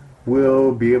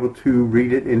 will be able to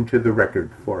read it into the record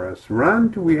for us. Ron,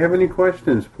 do we have any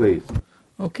questions, please?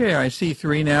 Okay, I see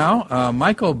 3 now.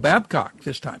 Michael Babcock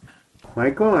this time.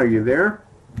 Michael, are you there?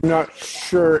 I'm not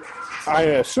sure. I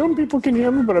assume people can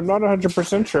hear me, but I'm not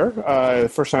 100% sure. The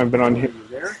first time I've been on here.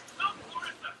 There?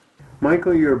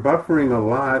 Michael, you're buffering a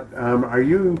lot. Are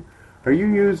you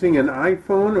using an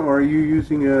iPhone or are you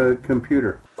using a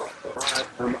computer?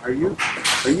 Are you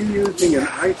using an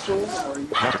iPhone or are you...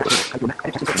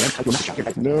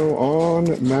 No, on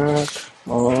Mac,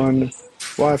 on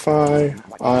Wi-Fi.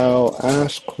 I'll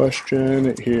ask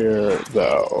question here,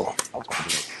 though.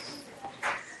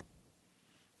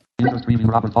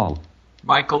 Robert Hall.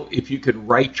 Michael, if you could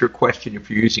write your question,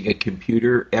 if you're using a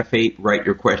computer, F8, write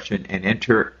your question and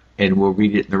enter, and we'll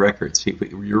read it in the record. See if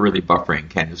you're really buffering.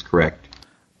 Ken is correct.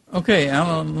 Okay,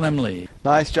 Alan Lemley.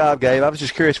 Nice job, Gabe. I was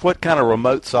just curious, what kind of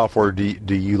remote software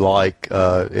do you like?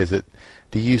 Do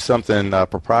you use something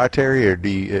proprietary,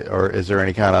 or is there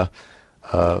any kind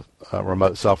of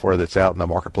remote software that's out in the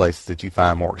marketplace that you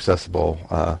find more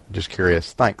accessible? Just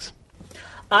curious. Thanks.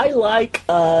 I like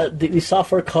the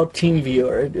software called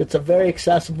TeamViewer. It's a very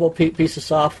accessible piece of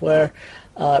software.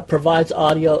 Provides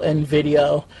audio and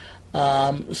video.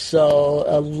 So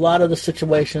a lot of the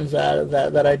situations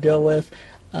that I deal with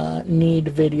need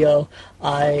video.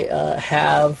 I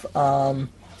have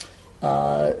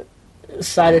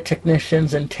sighted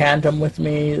technicians in tandem with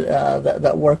me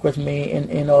that work with me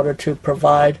in order to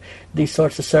provide these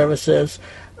sorts of services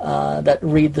that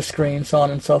read the screen, so on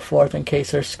and so forth, in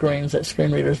case there's screens that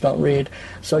screen readers don't read.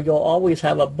 So you'll always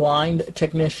have a blind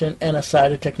technician and a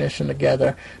sighted technician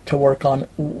together to work on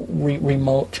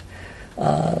remote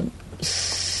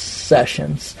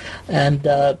sessions. And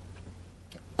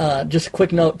just a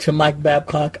quick note to Mike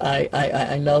Babcock.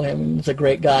 I know him. He's a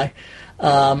great guy.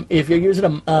 If you're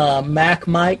using a Mac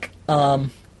mic,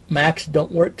 Macs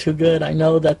don't work too good. I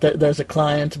know that there's a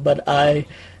client, but I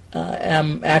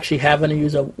am actually having to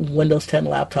use a Windows 10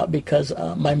 laptop because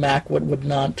my Mac would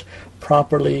not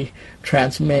properly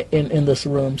transmit in this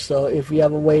room. So if you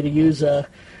have a way to use a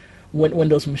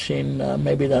Windows machine,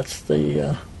 maybe that's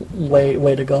the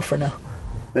way to go for now.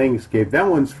 Thanks, Gabe. That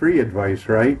one's free advice,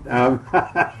 right?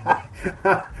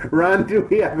 Ron, do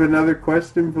we have another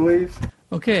question, please?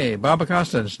 Okay, Bob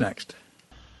Acosta is next.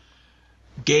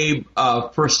 Gabe,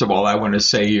 first of all, I want to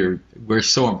say we're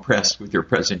so impressed with your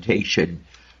presentation.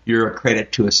 You're a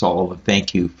credit to us all, and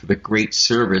thank you for the great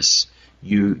service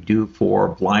you do for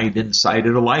blind and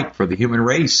sighted alike, for the human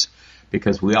race,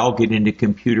 because we all get into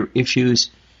computer issues.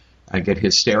 I get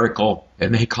hysterical,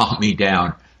 and they calm me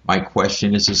down. My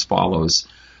question is as follows.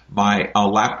 My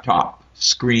laptop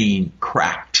screen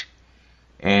cracked,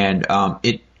 and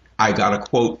I got a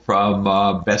quote from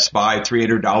Best Buy,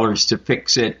 $300 to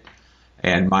fix it.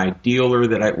 And my dealer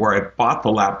where I bought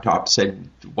the laptop said,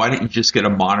 why don't you just get a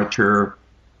monitor,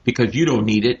 because you don't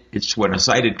need it. It's when a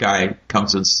sighted guy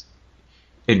comes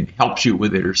and helps you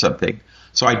with it or something.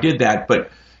 So I did that,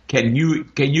 but can you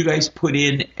guys put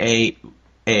in a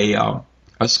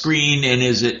screen, and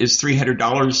is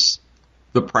 $300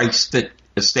 the price, that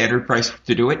a standard price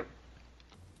to do it?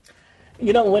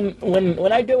 You know,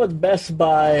 when I deal with Best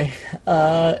Buy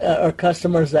or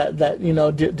customers that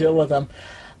deal with them,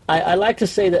 I like to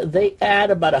say that they add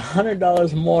about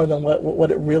 $100 more than what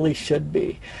it really should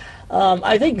be.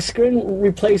 I think screen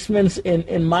replacements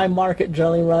in my market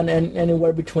generally run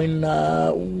anywhere between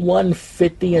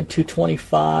 $150 and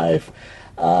 $225.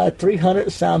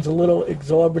 $300 sounds a little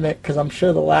exorbitant because I'm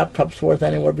sure the laptop's worth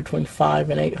anywhere between $500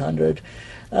 and $800.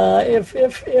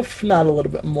 If not a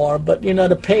little bit more, but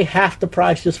to pay half the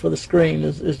price just for the screen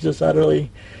is just utterly,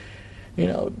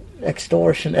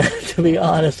 extortionate, to be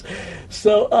honest.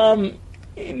 So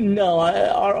no,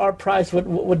 our price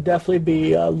would definitely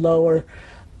be lower.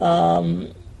 How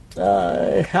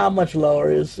much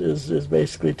lower is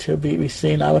basically to be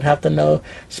seen. I would have to know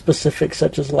specifics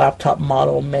such as laptop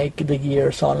model, make, the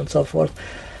year, so on and so forth.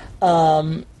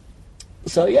 So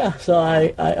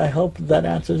I hope that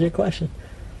answers your question.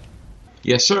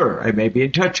 Yes, sir. I may be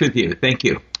in touch with you. Thank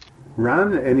you.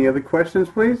 Ron, any other questions,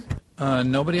 please?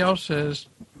 Nobody else has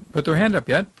put their hand up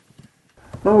yet.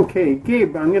 Okay,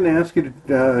 Gabe, I'm going to ask you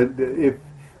if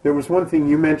there was one thing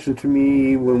you mentioned to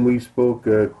me when we spoke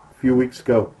a few weeks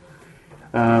ago,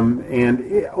 and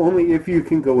only if you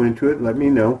can go into it, let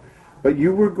me know. But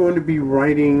you were going to be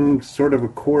writing sort of a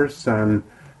course on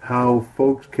how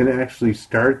folks can actually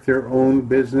start their own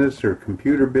business or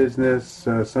computer business,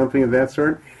 something of that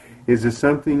sort. Is it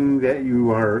something that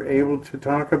you are able to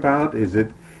talk about? Is it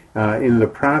in the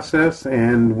process,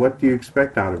 and what do you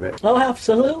expect out of it? Oh,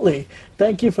 absolutely.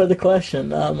 Thank you for the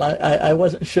question. I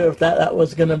wasn't sure if that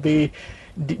was going to be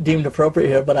deemed appropriate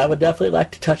here, but I would definitely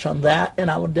like to touch on that, and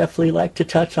I would definitely like to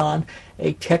touch on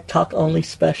a Tech Talk only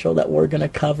special that we're going to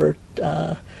cover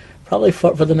probably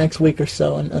for the next week or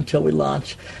so until we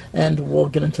launch, and we'll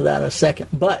get into that in a second.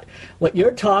 But what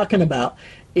you're talking about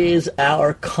is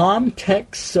our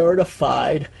Comtech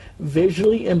certified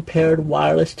visually impaired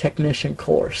wireless technician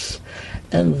course,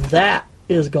 and that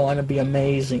is going to be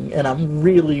amazing, and I'm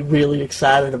really, really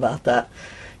excited about that.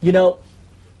 You know,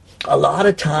 a lot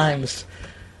of times,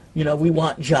 you know, we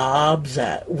want jobs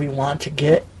that we want to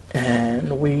get,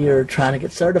 and we are trying to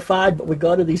get certified, but we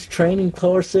go to these training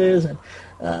courses, and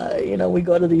you know, we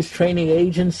go to these training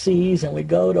agencies, and we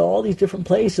go to all these different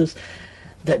places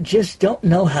that just don't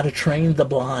know how to train the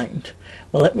blind.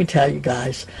 Well, let me tell you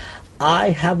guys, I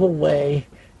have a way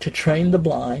to train the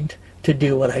blind to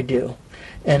do what I do.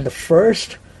 And the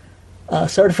first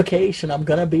certification I'm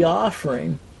going to be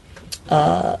offering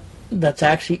that's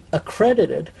actually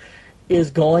accredited is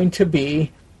going to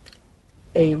be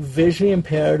a visually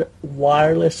impaired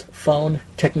wireless phone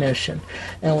technician.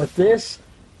 And what this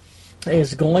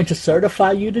is going to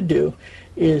certify you to do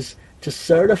is to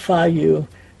certify you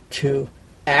to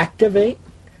activate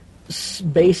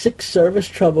basic service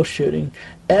troubleshooting,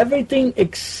 everything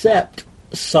except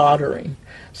soldering.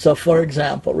 So, for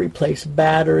example, replace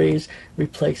batteries,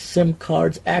 replace SIM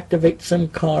cards, activate SIM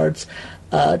cards,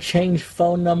 change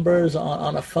phone numbers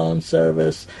on a phone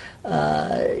service,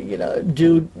 you know,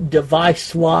 do device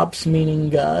swaps,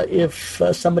 meaning if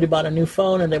somebody bought a new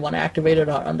phone and they want to activate it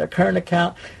on their current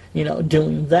account, you know,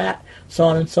 doing that, so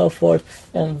on and so forth.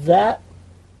 And that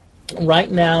right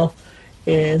now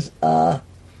is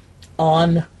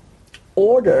on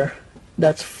order.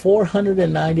 That's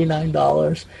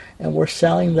 $499, and we're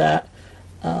selling that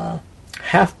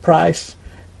half price,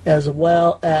 as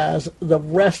well as the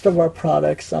rest of our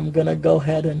products. I'm going to go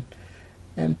ahead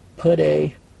and put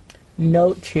a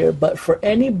note here, but for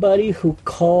anybody who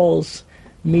calls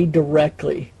me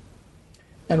directly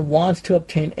and wants to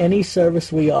obtain any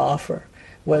service we offer,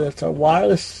 whether it's a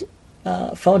wireless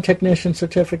phone technician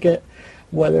certificate,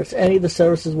 whether it's any of the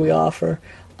services we offer,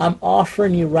 I'm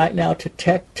offering you right now to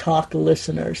Tech Talk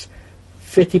listeners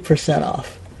 50%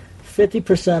 off.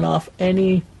 50% off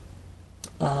any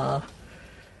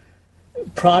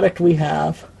product we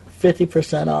have,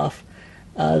 50% off.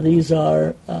 These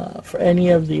are for any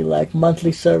of the like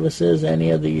monthly services,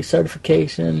 any of the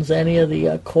certifications, any of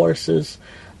the courses.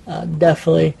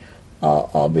 Definitely,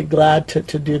 I'll be glad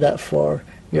to do that for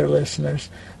your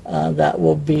listeners. That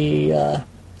will be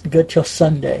good till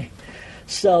Sunday.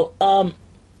 So,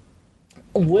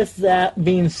 with that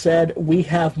being said, we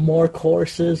have more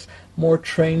courses, more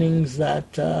trainings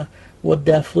that will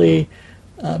definitely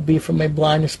be from a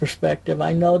blindness perspective.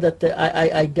 I know that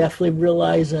I definitely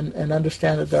realize and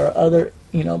understand that there are other,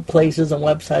 you know, places and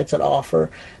websites that offer,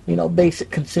 you know, basic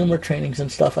consumer trainings and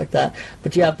stuff like that.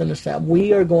 But you have to understand,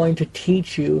 we are going to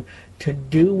teach you to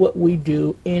do what we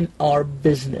do in our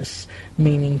business,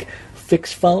 meaning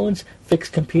fix phones, fix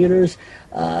computers.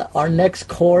 Our next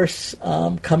course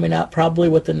coming out probably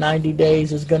within 90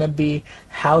 days is going to be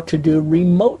how to do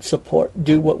remote support,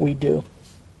 do what we do.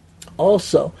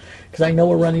 Also, because I know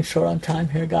we're running short on time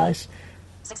here, guys.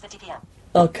 6:50 p.m.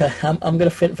 Okay, I'm going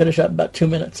to finish up about 2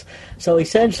 minutes. So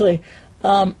essentially,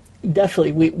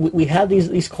 definitely, we have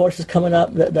these courses coming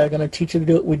up that are going to teach you to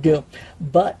do what we do.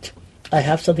 But I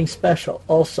have something special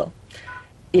also.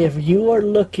 If you are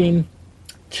looking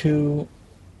to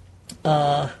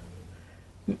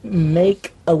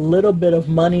make a little bit of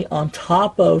money on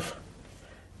top of,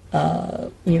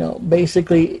 you know,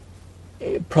 basically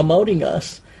promoting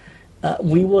us,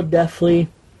 we will definitely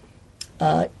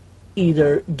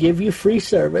either give you free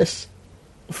service,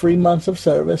 free months of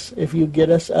service if you get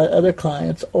us other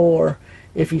clients, or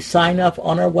if you sign up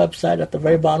on our website at the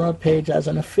very bottom of the page as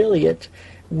an affiliate,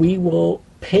 we will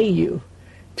pay you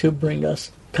to bring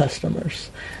us customers.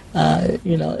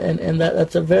 You know, and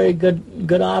that's a very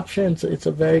good option. It's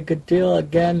a very good deal.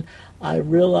 Again, I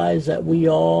realize that we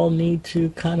all need to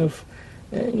kind of,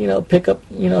 you know, pick up,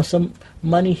 you know, some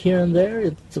money here and there.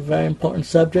 It's a very important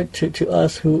subject to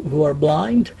us who are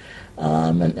blind,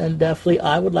 and definitely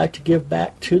I would like to give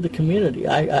back to the community.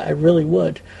 I really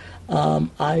would.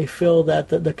 I feel that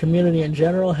the community in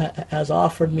general has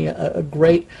offered me a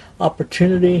great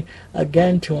opportunity,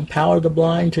 again, to empower the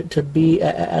blind to be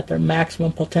at their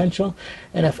maximum potential.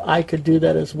 And if I could do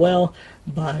that as well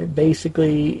by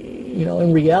basically, you know,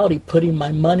 in reality, putting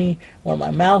my money where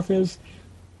my mouth is,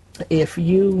 if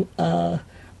you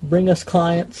bring us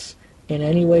clients in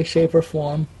any way, shape, or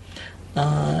form,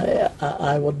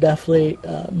 I will definitely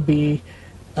be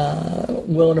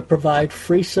willing to provide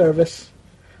free service.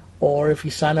 Or if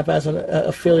you sign up as an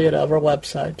affiliate of our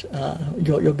website,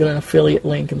 you'll get an affiliate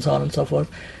link and so on and so forth,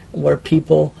 where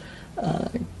people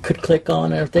could click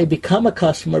on. And if they become a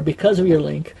customer because of your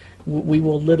link, we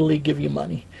will literally give you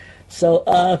money.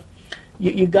 So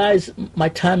you guys, my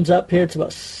time's up here. It's about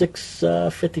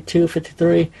 6:52,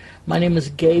 53. My name is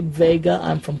Gabe Vega.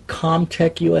 I'm from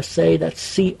Comtech USA. That's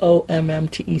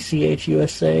COMMTECH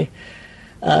USA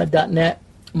 .net.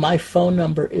 My phone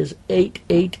number is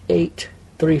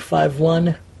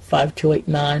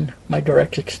 888-351-5289. My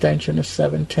direct extension is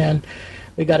 710.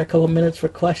 We got a couple minutes for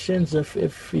questions.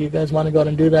 If you guys want to go ahead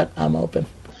and do that, I'm open.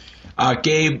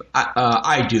 Gabe,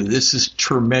 I do. This is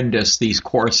tremendous, these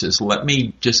courses. Let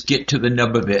me just get to the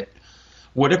nub of it.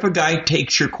 What if a guy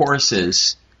takes your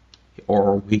courses,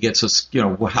 or he gets us,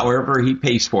 however he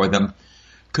pays for them,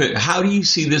 how do you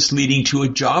see this leading to a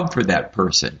job for that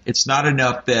person? It's not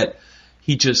enough that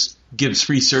he just gives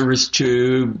free service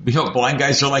to, blind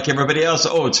guys are like everybody else.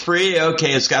 Oh, it's free?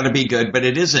 Okay, it's got to be good. But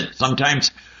it isn't.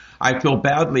 Sometimes I feel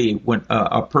badly when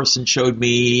a person showed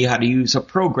me how to use a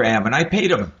program, and I paid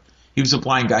him. He was a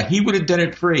blind guy. He would have done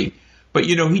it free. But,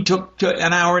 he took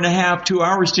an hour and a half, 2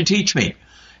 hours to teach me.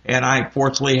 And I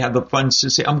fortunately had the funds to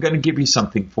say, I'm going to give you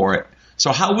something for it.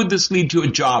 So how would this lead to a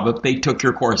job if they took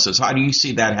your courses? How do you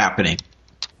see that happening?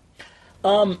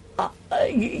 That's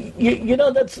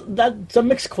a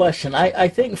mixed question. I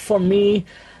think for me,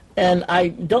 and I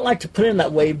don't like to put it in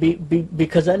that way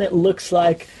because then it looks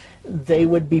like they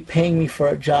would be paying me for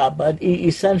a job. But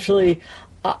essentially,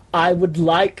 I would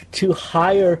like to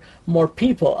hire more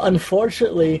people.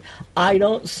 Unfortunately, I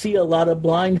don't see a lot of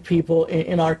blind people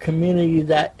in our community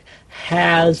that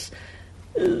has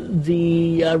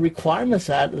the requirements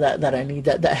that I need,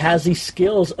 that has these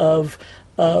skills of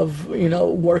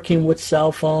working with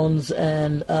cell phones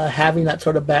and having that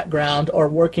sort of background, or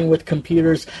working with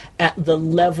computers at the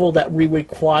level that we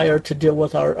require to deal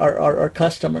with our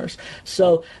customers.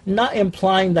 So not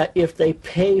implying that if they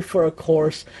pay for a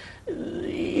course,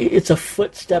 it's a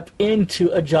footstep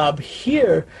into a job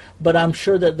here, but I'm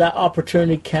sure that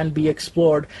opportunity can be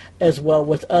explored as well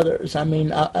with others. I mean,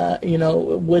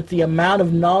 with the amount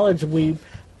of knowledge we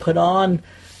put on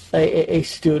a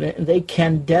student, they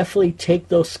can definitely take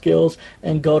those skills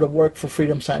and go to work for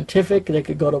Freedom Scientific. They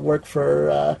could go to work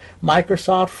for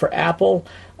Microsoft, for Apple.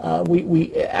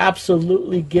 We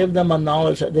absolutely give them a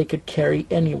knowledge that they could carry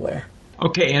anywhere.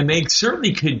 Okay, and they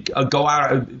certainly could go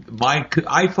out. My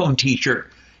iPhone teacher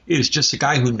is just a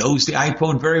guy who knows the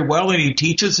iPhone very well, and he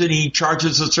teaches and he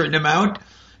charges a certain amount,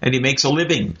 and he makes a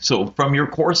living. So from your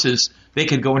courses, they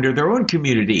could go into their own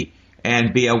community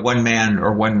and be a one-man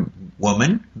or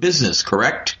one-woman business,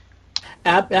 correct?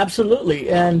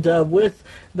 Absolutely. And with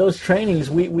those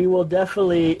trainings, we will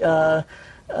definitely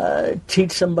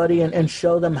teach somebody and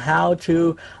show them how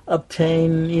to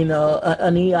obtain,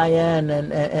 an EIN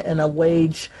and a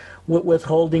wage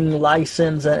withholding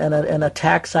license and a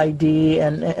tax ID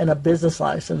and a business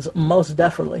license. Most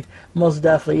definitely.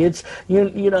 It's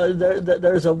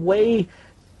there's a way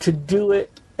to do it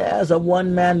as a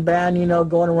one-man band,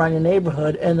 going around your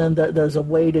neighborhood, and then there's a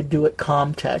way to do it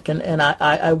Comtech. And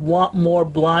I want more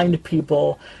blind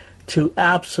people to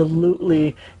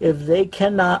absolutely, if they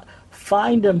cannot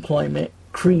find employment,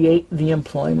 create the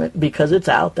employment, because it's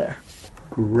out there.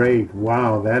 Great.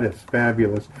 Wow, that is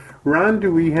fabulous. Ron,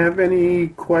 do we have any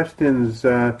questions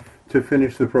to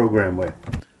finish the program with?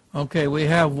 Okay, we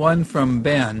have one from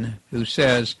Ben who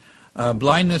says,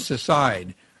 blindness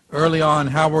aside, early on,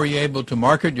 how were you able to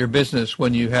market your business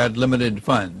when you had limited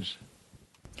funds?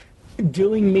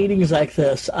 Doing meetings like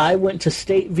this. I went to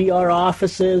state VR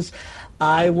offices.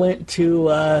 I went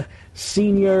to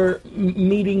senior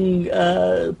meeting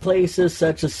places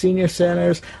such as senior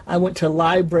centers. I went to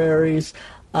libraries.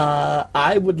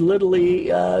 I would literally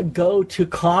go to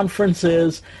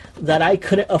conferences that I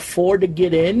couldn't afford to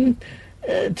get in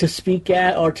to speak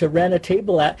at or to rent a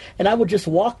table at, and I would just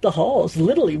walk the halls,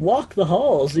 literally walk the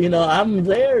halls. I'm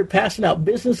there passing out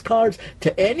business cards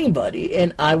to anybody,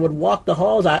 and I would walk the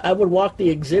halls. I would walk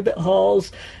the exhibit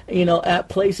halls, at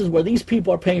places where these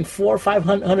people are paying $400 or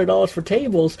 $500 for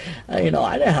tables. I didn't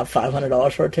have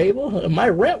 $500 for a table. My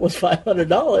rent was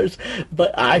 $500,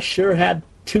 but I sure had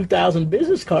 2,000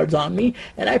 business cards on me,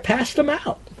 and I passed them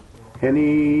out.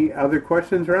 Any other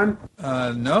questions, Ron?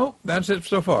 No, that's it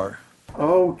so far.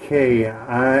 Okay,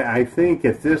 I think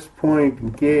at this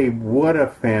point, Gabe, what a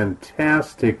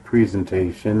fantastic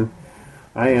presentation.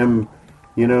 I am,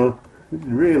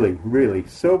 really, really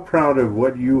so proud of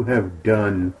what you have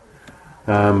done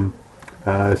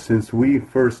since we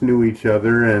first knew each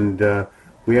other, and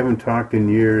we haven't talked in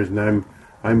years, and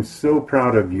I'm so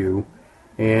proud of you.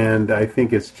 And I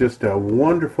think it's just a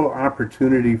wonderful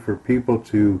opportunity for people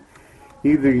to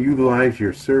either utilize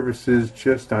your services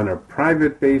just on a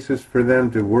private basis for them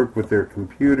to work with their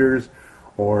computers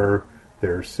or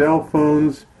their cell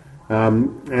phones,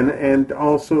 and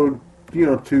also,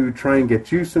 to try and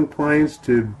get you some clients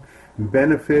to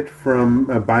benefit from,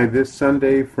 by this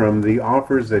Sunday, from the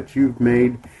offers that you've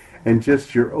made and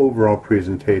just your overall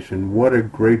presentation. What a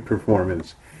great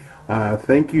performance.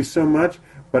 Thank you so much.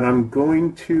 But I'm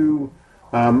going to,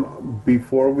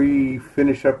 before we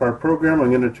finish up our program, I'm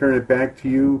going to turn it back to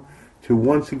you to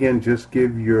once again just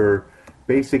give your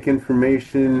basic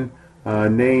information,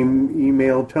 name,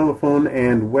 email, telephone,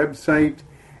 and website,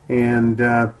 and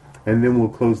then we'll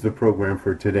close the program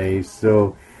for today.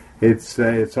 So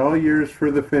it's all yours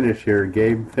for the finish here,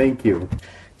 Gabe. Thank you.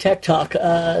 Tech Talk,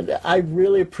 I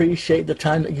really appreciate the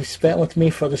time that you spent with me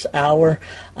for this hour.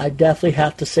 I definitely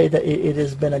have to say that it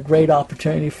has been a great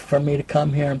opportunity for me to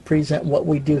come here and present what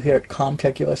we do here at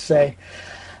CommTech USA.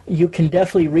 You can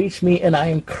definitely reach me, and I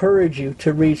encourage you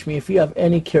to reach me. If you have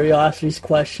any curiosities,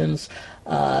 questions,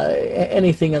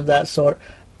 anything of that sort,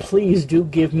 please do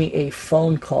give me a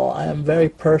phone call. I am very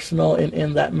personal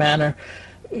in that manner.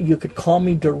 You could call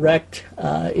me direct.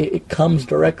 It comes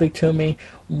directly to me.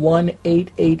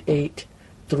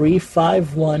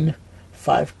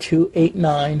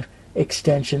 1-888-351-5289,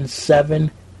 extension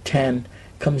 710.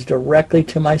 Comes directly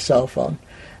to my cell phone.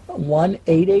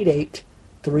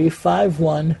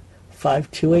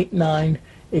 1-888-351-5289,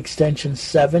 extension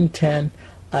 710.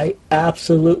 I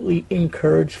absolutely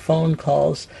encourage phone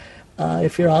calls.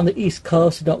 If you're on the East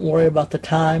Coast, don't worry about the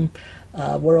time.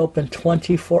 We're open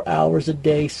 24 hours a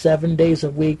day, 7 days a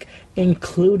week,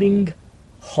 including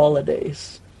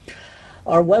holidays.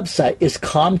 Our website is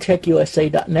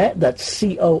CommTechUSA.net. That's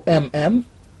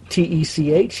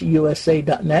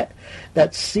CommTechUSA.net.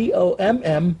 That's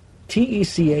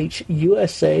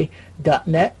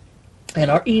CommTechUSA.net.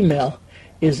 And our email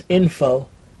is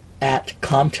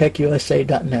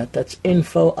info@CommTechUSA.net. That's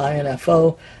info,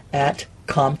 I-N-F-O, at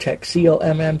CommTech,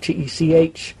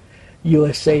 CommTech,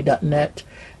 USA.net.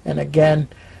 And again,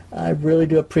 I really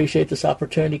do appreciate this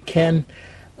opportunity. Ken,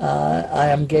 I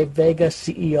am Gabe Vega,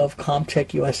 CEO of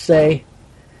CommTech USA,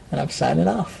 and I'm signing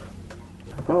off.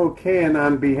 Okay, and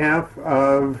on behalf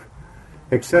of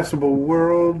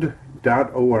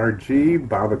AccessibleWorld.org,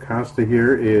 Bob Acosta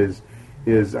here is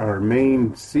our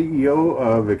main CEO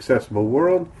of Accessible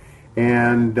World,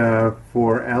 and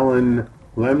for Alan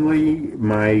Lemley,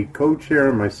 my co-chair,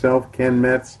 and myself, Ken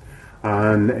Metz,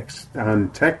 on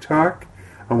Tech Talk,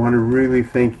 I want to really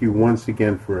thank you once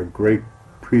again for a great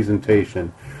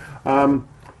presentation.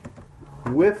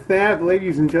 With that,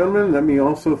 ladies and gentlemen, let me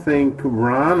also thank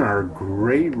Ron, our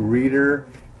great reader.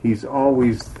 He's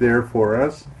always there for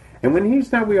us. And when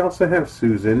he's not, we also have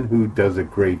Susan, who does a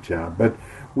great job. But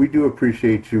we do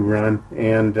appreciate you, Ron.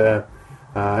 And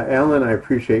Alan, I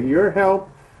appreciate your help.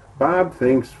 Bob,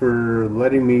 thanks for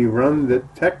letting me run the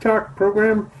Tech Talk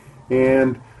program.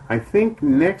 And I think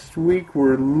next week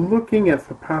we're looking at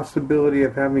the possibility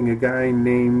of having a guy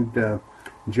named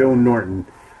Joe Norton.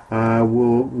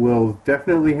 We'll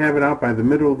definitely have it out by the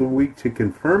middle of the week to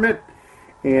confirm it.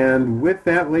 And with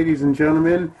that, ladies and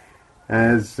gentlemen,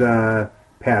 as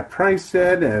Pat Price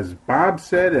said, as Bob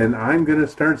said, and I'm going to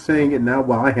start saying it now,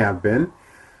 well, I have been,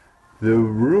 the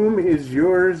room is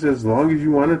yours as long as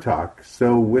you want to talk.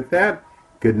 So with that,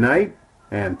 good night,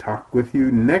 and talk with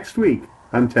you next week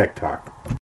on Tech Talk.